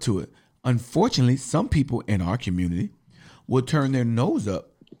nose up to it. Unfortunately, some people in our community will turn their nose up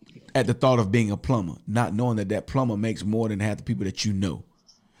at the thought of being a plumber, not knowing that plumber makes more than half the people that you know.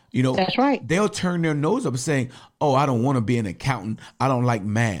 That's right. They'll turn their nose up saying, oh, I don't want to be an accountant. I don't like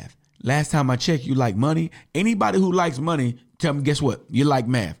math. Last time I checked, you like money. Anybody who likes money, tell me, guess what? You like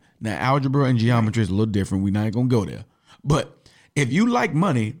math. Now, algebra and geometry is a little different. We're not going to go there. But if you like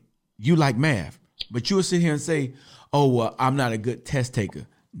money, you like math. But you'll sit here and say, oh, well, I'm not a good test taker.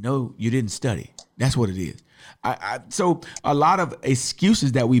 No, you didn't study. That's what it is. So a lot of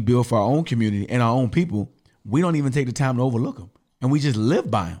excuses that we build for our own community and our own people, we don't even take the time to overlook them. And we just live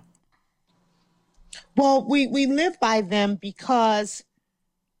by them. Well, we live by them because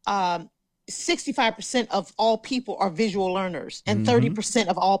 65% of all people are visual learners and 30%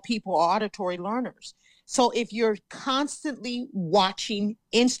 of all people are auditory learners. So if you're constantly watching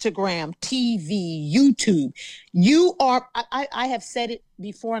Instagram, TV, YouTube, you are, I have said it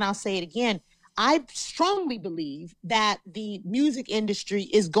before and I'll say it again. I strongly believe that the music industry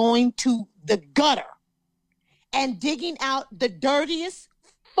is going to the gutter and digging out the dirtiest,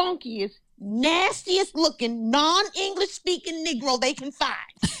 funkiest, nastiest looking non-English speaking Negro they can find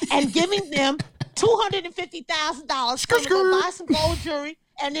and giving them $250,000 to buy some gold jewelry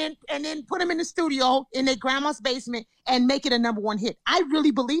and then put them in the studio in their grandma's basement and make it a #1 hit. I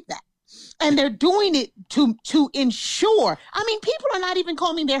really believe that. And they're doing it to ensure. I mean, people are not even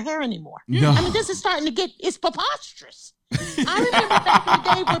combing their hair anymore. No. I mean, this is starting to it's preposterous. I remember back in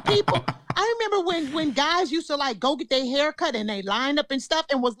the day where people, I remember when guys used to like go get their hair cut and they lined up and stuff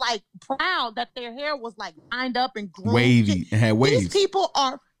and was like proud that their hair was like lined up and groomed. Wavy. It had waves. These people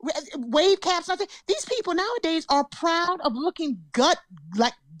are wave caps. These people nowadays are proud of looking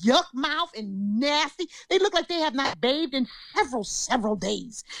like yuck mouth and nasty. They look like they have not bathed in several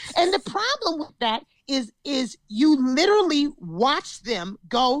days. And the problem with that is you literally watch them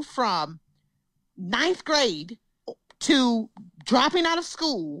go from 9th grade to dropping out of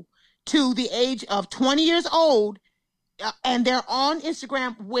school to the age of 20 years old, and they're on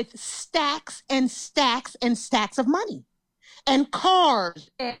Instagram with stacks and stacks and stacks of money and cars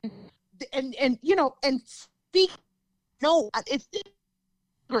and you know, and speak. No, it's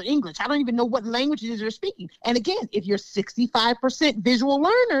or English. I don't even know what languages they're speaking. And again, if you're 65% visual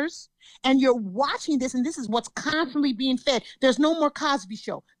learners and you're watching this, and this is what's constantly being fed, there's no more Cosby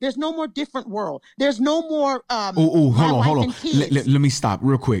Show. There's no more Different World. There's no more. Hold on. Let me stop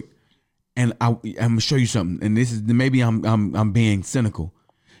real quick, and I'm gonna show you something. And this is maybe I'm being cynical.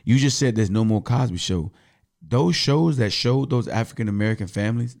 You just said there's no more Cosby Show. Those shows that showed those African American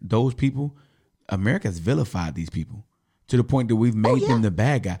families, those people, America's vilified these people to the point that we've made them the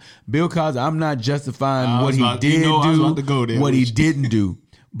bad guy. Bill Cosby, I'm not justifying what he did do, what he didn't do.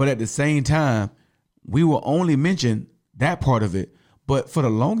 But at the same time, we will only mention that part of it. But for the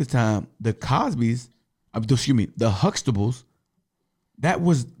longest time, the Cosbys, the Huxtables, that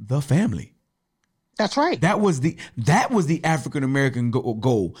was the family. That's right. That was the African American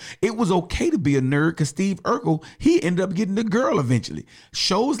goal. It was okay to be a nerd because Steve Urkel, he ended up getting the girl eventually.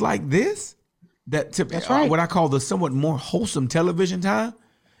 Shows like this, that's right. What I call the somewhat more wholesome television time.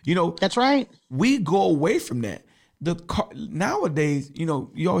 You know, that's right. We go away from that. Nowadays, you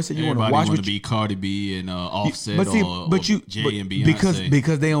know, you always say you want to watch. Want to be Cardi B and Offset or Jay and Beyonce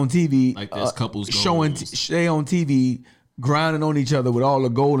because they on TV, like there's couples showing they on TV grinding on each other with all the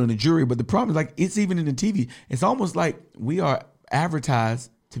gold and the jewelry. But the problem is, like, it's even in the TV. It's almost like we are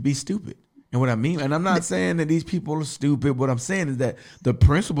advertised to be stupid. And what I mean, and I'm not saying that these people are stupid. What I'm saying is that the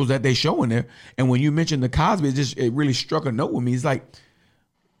principles that they show in there, and when you mentioned the Cosby, it really struck a note with me. It's like,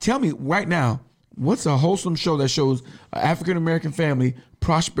 tell me right now, what's a wholesome show that shows an African American family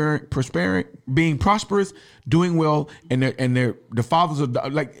prospering, being prosperous, doing well, and the fathers are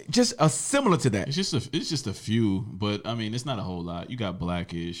like just similar to that. It's just a few, but I mean, it's not a whole lot. You got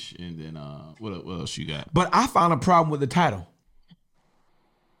Blackish, and then what else you got? But I found a problem with the title.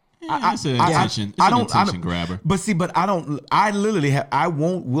 It's an attention grabber. But see, I literally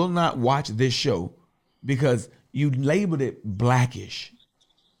will not watch this show because you labeled it Blackish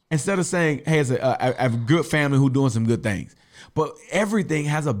instead of saying, hey, it's a good family who doing some good things. But everything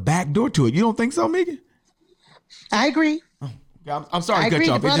has a back door to it. You don't think so, Megan? I agree. I'm sorry to cut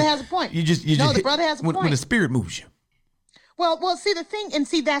you off. The brother has a point. The brother has a point. When the spirit moves you. Well, see the thing, and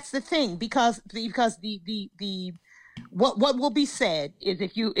see that's the thing because the what will be said is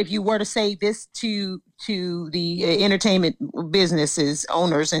if you were to say this to the entertainment businesses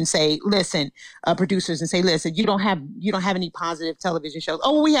owners and say, listen, producers, and say, listen, you don't have any positive television shows.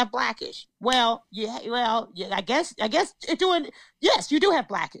 Oh, we have Blackish. I guess yes, you do have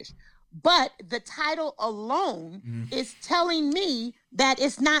Blackish, but the title alone is telling me that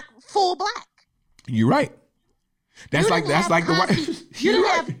it's not full black. You're right. That's like the white. You don't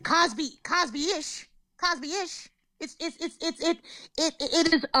have Cosby-ish. It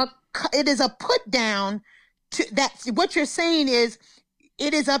is a put down to that. What you're saying is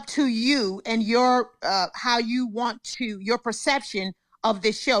it is up to you and your how you want to, your perception of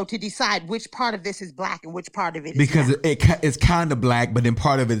this show to decide which part of this is black and which part of it is because not. It's kind of black, but then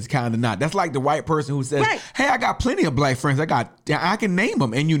part of it is kind of not. That's like the white person who says, right, hey, I got plenty of black friends. I can name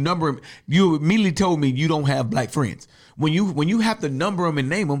them, and you number them. You immediately told me you don't have black friends when you have to number them and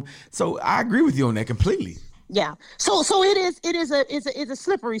name them. So I agree with you on that completely. Yeah. So it is a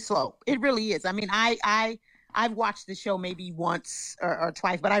slippery slope. It really is. I mean, I I've watched the show maybe once or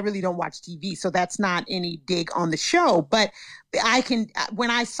twice, but I really don't watch TV, so that's not any dig on the show. But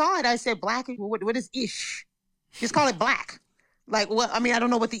when I saw it, I said, "Black." What is ish? Just call it black. Like, what? I mean, I don't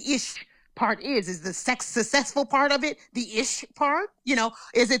know what the ish part is. Is the successful part of it the ish part?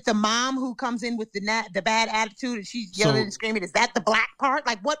 Is it the mom who comes in with the bad attitude and she's yelling and screaming? Is that the black part?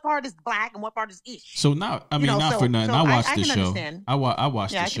 Like, what part is black and what part is ish? So now, I mean, not for nothing. I watched the show. Understand. I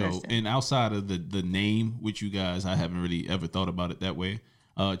watched the show, and outside of the name, which you guys, I haven't really ever thought about it that way.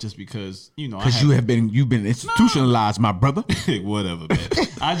 Just because because you've been institutionalized, my brother. Whatever, man.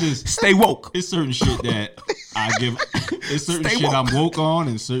 I just stay woke. It's certain shit that I give. It's certain shit woke. I'm woke on,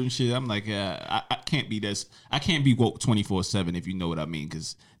 and certain shit I'm like, I can't be this. I can't be woke 24/7 if you know what I mean,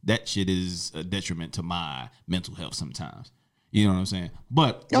 because that shit is a detriment to my mental health sometimes. You know what I'm saying?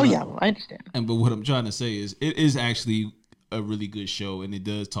 But I understand. But what I'm trying to say is, it is actually a really good show, and it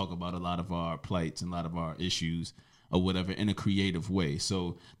does talk about a lot of our plights and a lot of our issues or whatever in a creative way.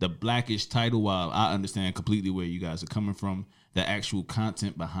 So the Blackish title, while I understand completely where you guys are coming from, the actual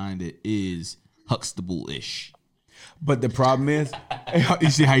content behind it is Huxtable-ish. But the problem is, you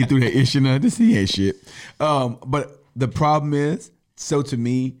see how you threw that ish in there? This ain't shit. But the problem is, so to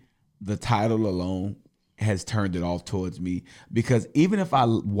me, the title alone has turned it off towards me, because even if I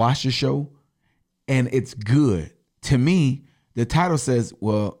watch the show and it's good, to me, the title says,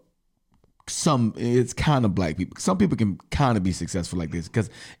 well, it's kind of black people. Some people can kind of be successful like this because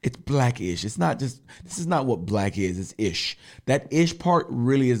it's blackish. It's not just, this is not what black is. It's ish. That ish part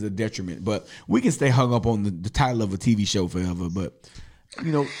really is a detriment. But we can stay hung up on the title of a TV show forever. But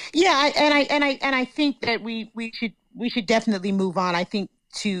yeah, and I think that we should definitely move on. I think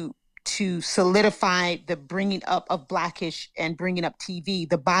to solidify the bringing up of blackish and bringing up TV,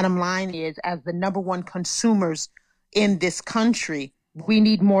 the bottom line is, as the number one consumers in this country, we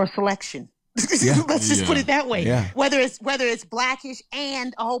need more selection. Yeah. Let's just put it that way. Yeah. Whether it's blackish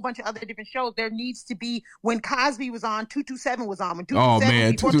and a whole bunch of other different shows, there needs to be. When Cosby was on, 227 was on. When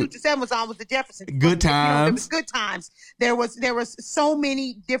 227 was on, was the Jeffersons. Good Times. It was Good Times. There was so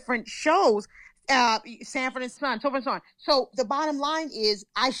many different shows. Sanford and Son, so forth and so on. So the bottom line is,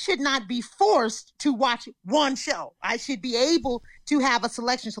 I should not be forced to watch one show. I should be able to have a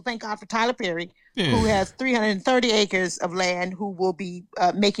selection. So thank God for Tyler Perry, who has 330 acres of land, who will be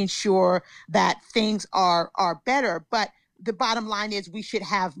making sure that things are better. But the bottom line is, we should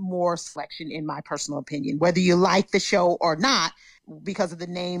have more selection, in my personal opinion, whether you like the show or not, because of the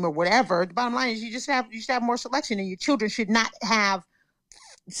name or whatever. The bottom line is, you should have more selection, and your children should not have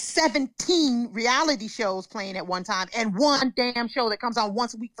 17 reality shows playing at one time and one damn show that comes on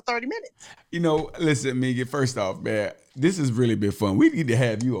once a week for 30 minutes. Listen, Megan, first off, man, this has really been fun. We need to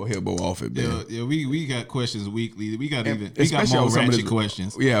have you on here more often, man. Yeah, we got questions weekly. We got more ratchet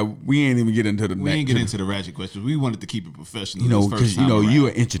questions. Yeah, we ain't even get into the ratchet questions. We wanted to keep it professional. Because you're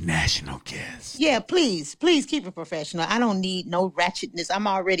an international guest. Yeah, please keep it professional. I don't need no ratchetness. I'm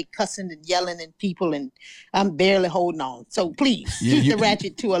already cussing and yelling at people, and I'm barely holding on. So please keep the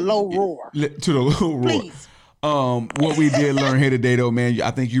ratchet to a low roar. To the low roar. Please. What we did learn here today, though, man,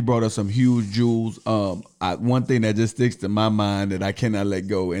 I think you brought us some huge jewels. One thing that just sticks to my mind that I cannot let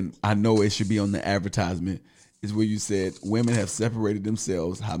go, and I know it should be on the advertisement, is where you said women have separated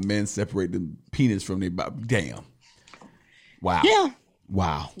themselves, how men separate the penis from their body. Damn. Wow. Yeah.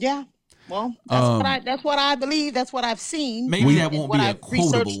 Wow. Yeah. Well, that's what I believe. That's what I've seen. Maybe that won't be a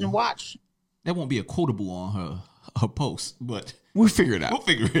quotable. Researched and watched. That won't be a quotable on her post, but we'll figure it out.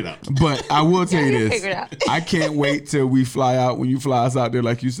 But I will tell you this. I can't wait till we fly out. When you fly us out there,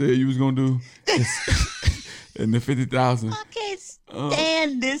 like you said you was gonna do, and the 50,000. I can't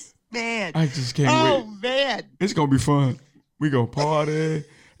stand this man. I just can't wait. Oh man, it's gonna be fun. We gonna party.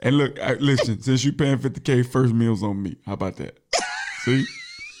 And look, listen. Since you paying $50K, first meal's on me. How about that? See,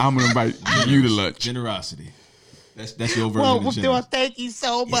 I'm gonna invite you to lunch. Generosity. That's your version. Well, thank you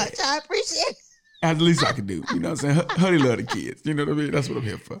so much. I appreciate it. At least I can do. You know what I'm saying? Honey love the kids. You know what I mean? That's what I'm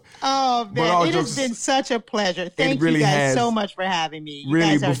here for. Oh, man. It has been such a pleasure. Thank you guys so much for having me. You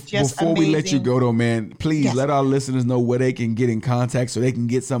guys are just before amazing. we let you go, though, man, please let our listeners know where they can get in contact so they can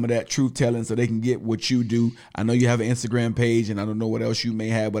get some of that truth telling, so they can get what you do. I know you have an Instagram page, and I don't know what else you may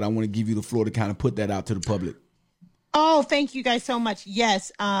have, but I want to give you the floor to kind of put that out to the public. Oh, thank you guys so much.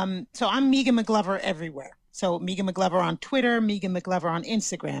 Yes. So I'm Megan McGlover everywhere. So Megan McGlover on Twitter, Megan McGlover on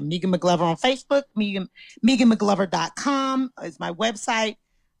Instagram, Megan McGlover on Facebook, MeganMcGlover.com is my website.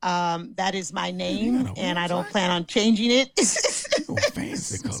 That is my name, and I don't plan on changing it. Oh,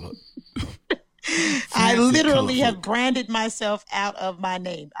 fancy color. I literally have branded myself out of my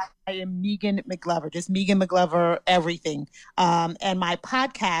name. I am Megan McGlover, just Megan McGlover, everything. And my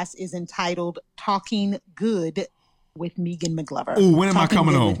podcast is entitled Talking Good with Megan McGlover. Oh, when am I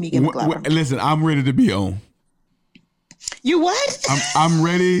coming on? Listen, I'm ready to be on. You what? I'm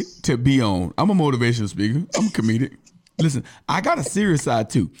ready to be on. I'm a motivational speaker. I'm comedic. Listen, I got a serious side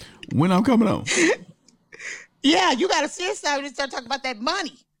too. When I'm coming on. Yeah, you got a serious side when you start talking about that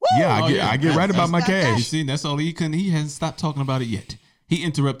money. Woo! Yeah, I get right about my cash. You see, that's all he couldn't. He hasn't stopped talking about it yet. He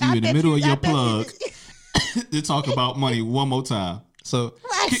interrupted you in the middle of your plug to talk about money one more time. So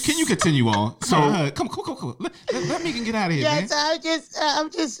can you continue on? So come on. Let Megan get out of here, man.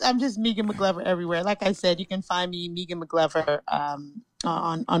 I'm just Megan McGlover everywhere. Like I said, you can find me Megan McGlover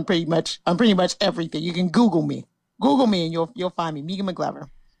on pretty much everything. You can Google me and you'll find me Megan McGlover.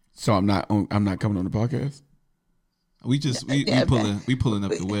 So I'm not coming on the podcast. We pulling up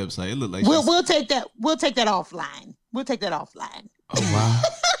the website. It looked like we'll take that offline. Oh wow.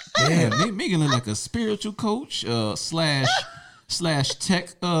 Yeah, Megan look like a spiritual coach slash tech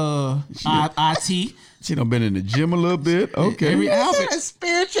IT. She done been in the gym a little bit. Okay. Every outfit. A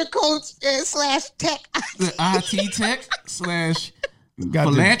spiritual coach slash tech. IT tech slash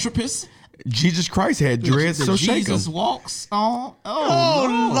philanthropist. Jesus Christ had dreads, so shake Jesus walks on.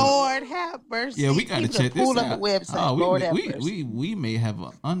 Oh Lord, have mercy. Yeah, we got to check this out. Pull up the website. Oh, Lord have mercy. We may have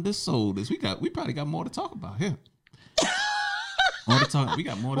undersold this. We probably got more to talk about here. More to talk. We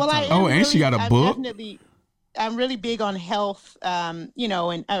got more to talk about. And she got a book. I'm really big on health, and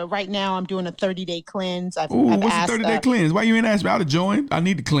right now I'm doing a 30-day cleanse. What's a 30-day cleanse? Why you ain't asked me? I would have joined. I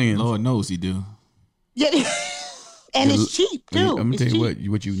need to cleanse. Lord knows he do. Yeah, and it's cheap too. I'm gonna tell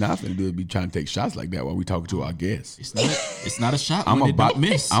you what you not gonna do is be trying to take shots like that while we talking to our guests. It's not a shot. I'm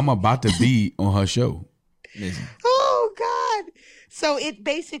about to be on her show. Listen. Oh God! So it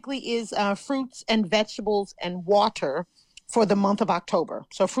basically is fruits and vegetables and water for the month of October.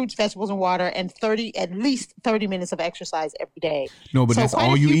 So fruits, vegetables, and water, and at least 30 minutes of exercise every day. No, but that's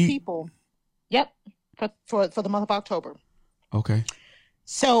all you eat? People, yep, for the month of October. Okay.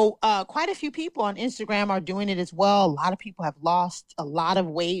 So quite a few people on Instagram are doing it as well. A lot of people have lost a lot of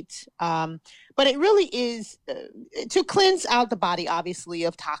weight. But it really is to cleanse out the body, obviously,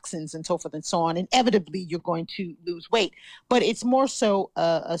 of toxins and so forth and so on. Inevitably, you're going to lose weight. But it's more so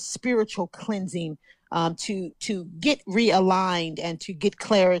a spiritual cleansing to get realigned and to get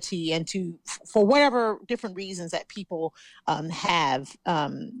clarity and for whatever different reasons that people have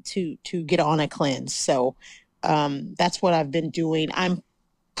to get on a cleanse. So that's what I've been doing. I'm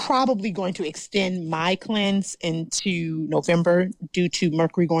probably going to extend my cleanse into November due to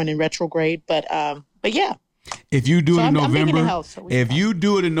Mercury going in retrograde. But yeah. If you do it in November, you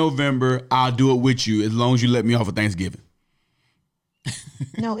do it in November, I'll do it with you as long as you let me off for Thanksgiving.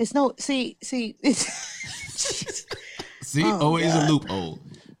 No, it's no. See, it's always a loophole,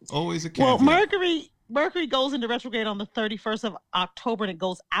 always a caveat. Well, Mercury goes into retrograde on the 31st of October, and it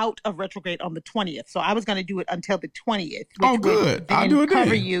goes out of retrograde on the 20th. So I was going to do it until the 20th. Oh, good. I'll do it then.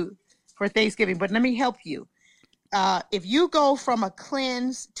 Cover you for Thanksgiving, but let me help you. If you go from a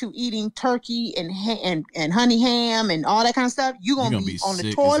cleanse to eating turkey and honey ham and all that kind of stuff, you're gonna be on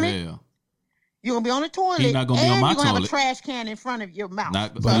the toilet. You're going to be on the toilet. He's not going to be on my toilet. You're going to have a trash can in front of your mouth.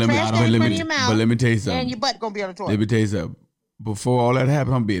 But let me tell you something. And your butt going to be on the toilet. Let me tell you something. Before all that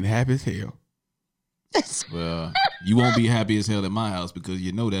happened, I'm being happy as hell. Well, you won't be happy as hell at my house because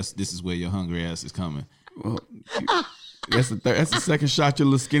you know this is where your hungry ass is coming. Well, that's the second shot your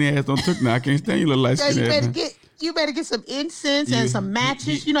little skinny ass don't took now. I can't stand your little light skinny ass. You better get some incense and some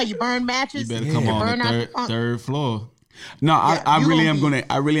matches. You burn matches. You better come on the third floor. No, I really am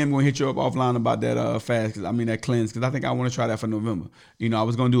gonna hit you up offline about that fast, that cleanse, because I think I want to try that for November. I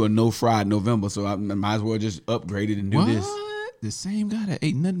was gonna do a no fried November, so I might as well just upgrade it and do this. The same guy that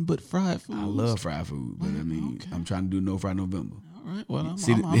ate nothing but fried food. I love fried food, but okay. I'm trying to do no fried November. All right, well,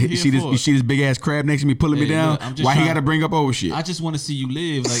 you see this big ass crab next to me pulling me down. Why he got to bring up old shit? I just want to see you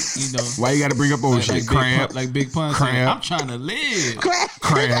live, Why you got to bring up old shit? Crab, like Big Pun. Crab. I'm trying to live. Crab.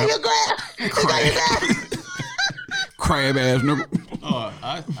 Crab ass nigga. Oh,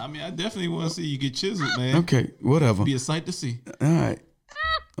 I definitely want to see you get chiseled, man. Okay, whatever. Be a sight to see. All right.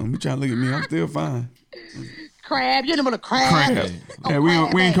 I'm trying to look at me. I'm still fine. Crab. You're the crab. Yeah,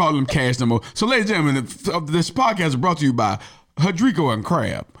 we ain't calling them cash no more. So, ladies and gentlemen, this podcast is brought to you by Hadrico and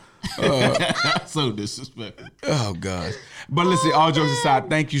Crab. So disrespectful. Oh, God. But listen, all jokes aside,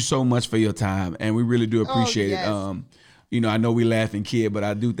 thank you so much for your time, and we really do appreciate it. I know we laughing kid, but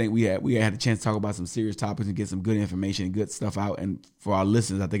I do think we had a chance to talk about some serious topics and get some good information and good stuff out. And for our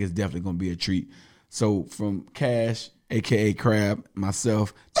listeners, I think it's definitely going to be a treat. So from Cash, a.k.a. Crab,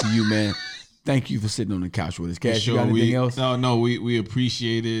 myself, to you, man, Thank you for sitting on the couch with us. Cash, sure. You got anything else? No, we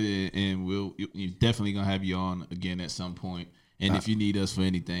appreciate it, and we're definitely gonna have you on again at some point. And if you need us for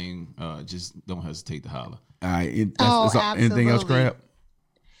anything, just don't hesitate to holler. All right. Anything else, Crab?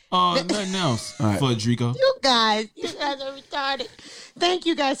 Nothing else for Drico. You guys are retarded. Thank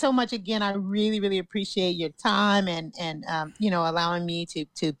you guys so much again. I really, really appreciate your time and allowing me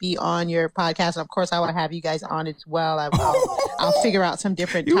to be on your podcast. And of course, I will have you guys on as well. I'll figure out some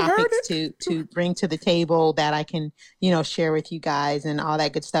different topics to bring to the table that I can, share with you guys and all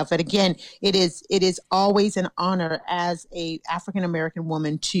that good stuff. But again, it is always an honor as a African American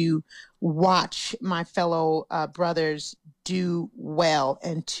woman to watch my fellow brothers do well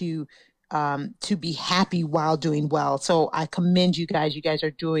and to be happy while doing well. So I commend you guys. You guys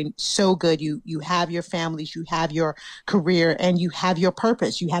are doing so good. You have your families, you have your career, and you have your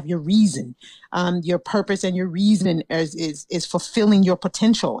purpose. You have your reason. Your purpose and your reason is fulfilling your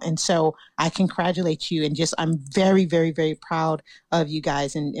potential. And so I congratulate you, and I'm very, very, very proud of you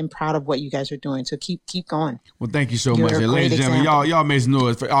guys and proud of what you guys are doing. So keep going. Well, thank you so much. Ladies and gentlemen, y'all make some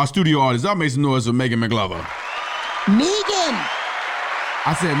noise for our studio artists. Y'all make some noise for Megan McGlover. Megan.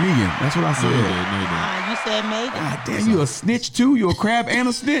 I said Megan. That's what I said. No, you said Megan. God damn, you a snitch too? You a crab and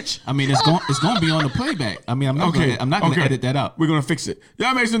a snitch? I mean, it's going to be on the playback. I mean, I'm not going to edit that out. We're going to fix it.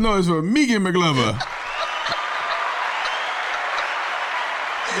 Y'all make some noise for Megan McGlover.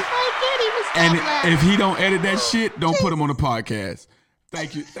 And if he don't edit that shit, don't put him on the podcast.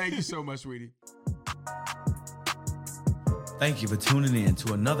 Thank you. Thank you so much, sweetie. Thank you for tuning in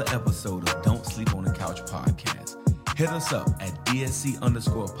to another episode of Don't Sleep on the Couch podcast. Hit us up at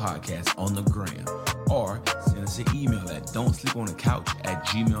DSC_podcast on the gram or send us an email at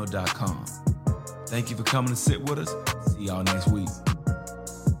don'tsleeponthecouch@gmail.com. Thank you for coming to sit with us. See y'all next week.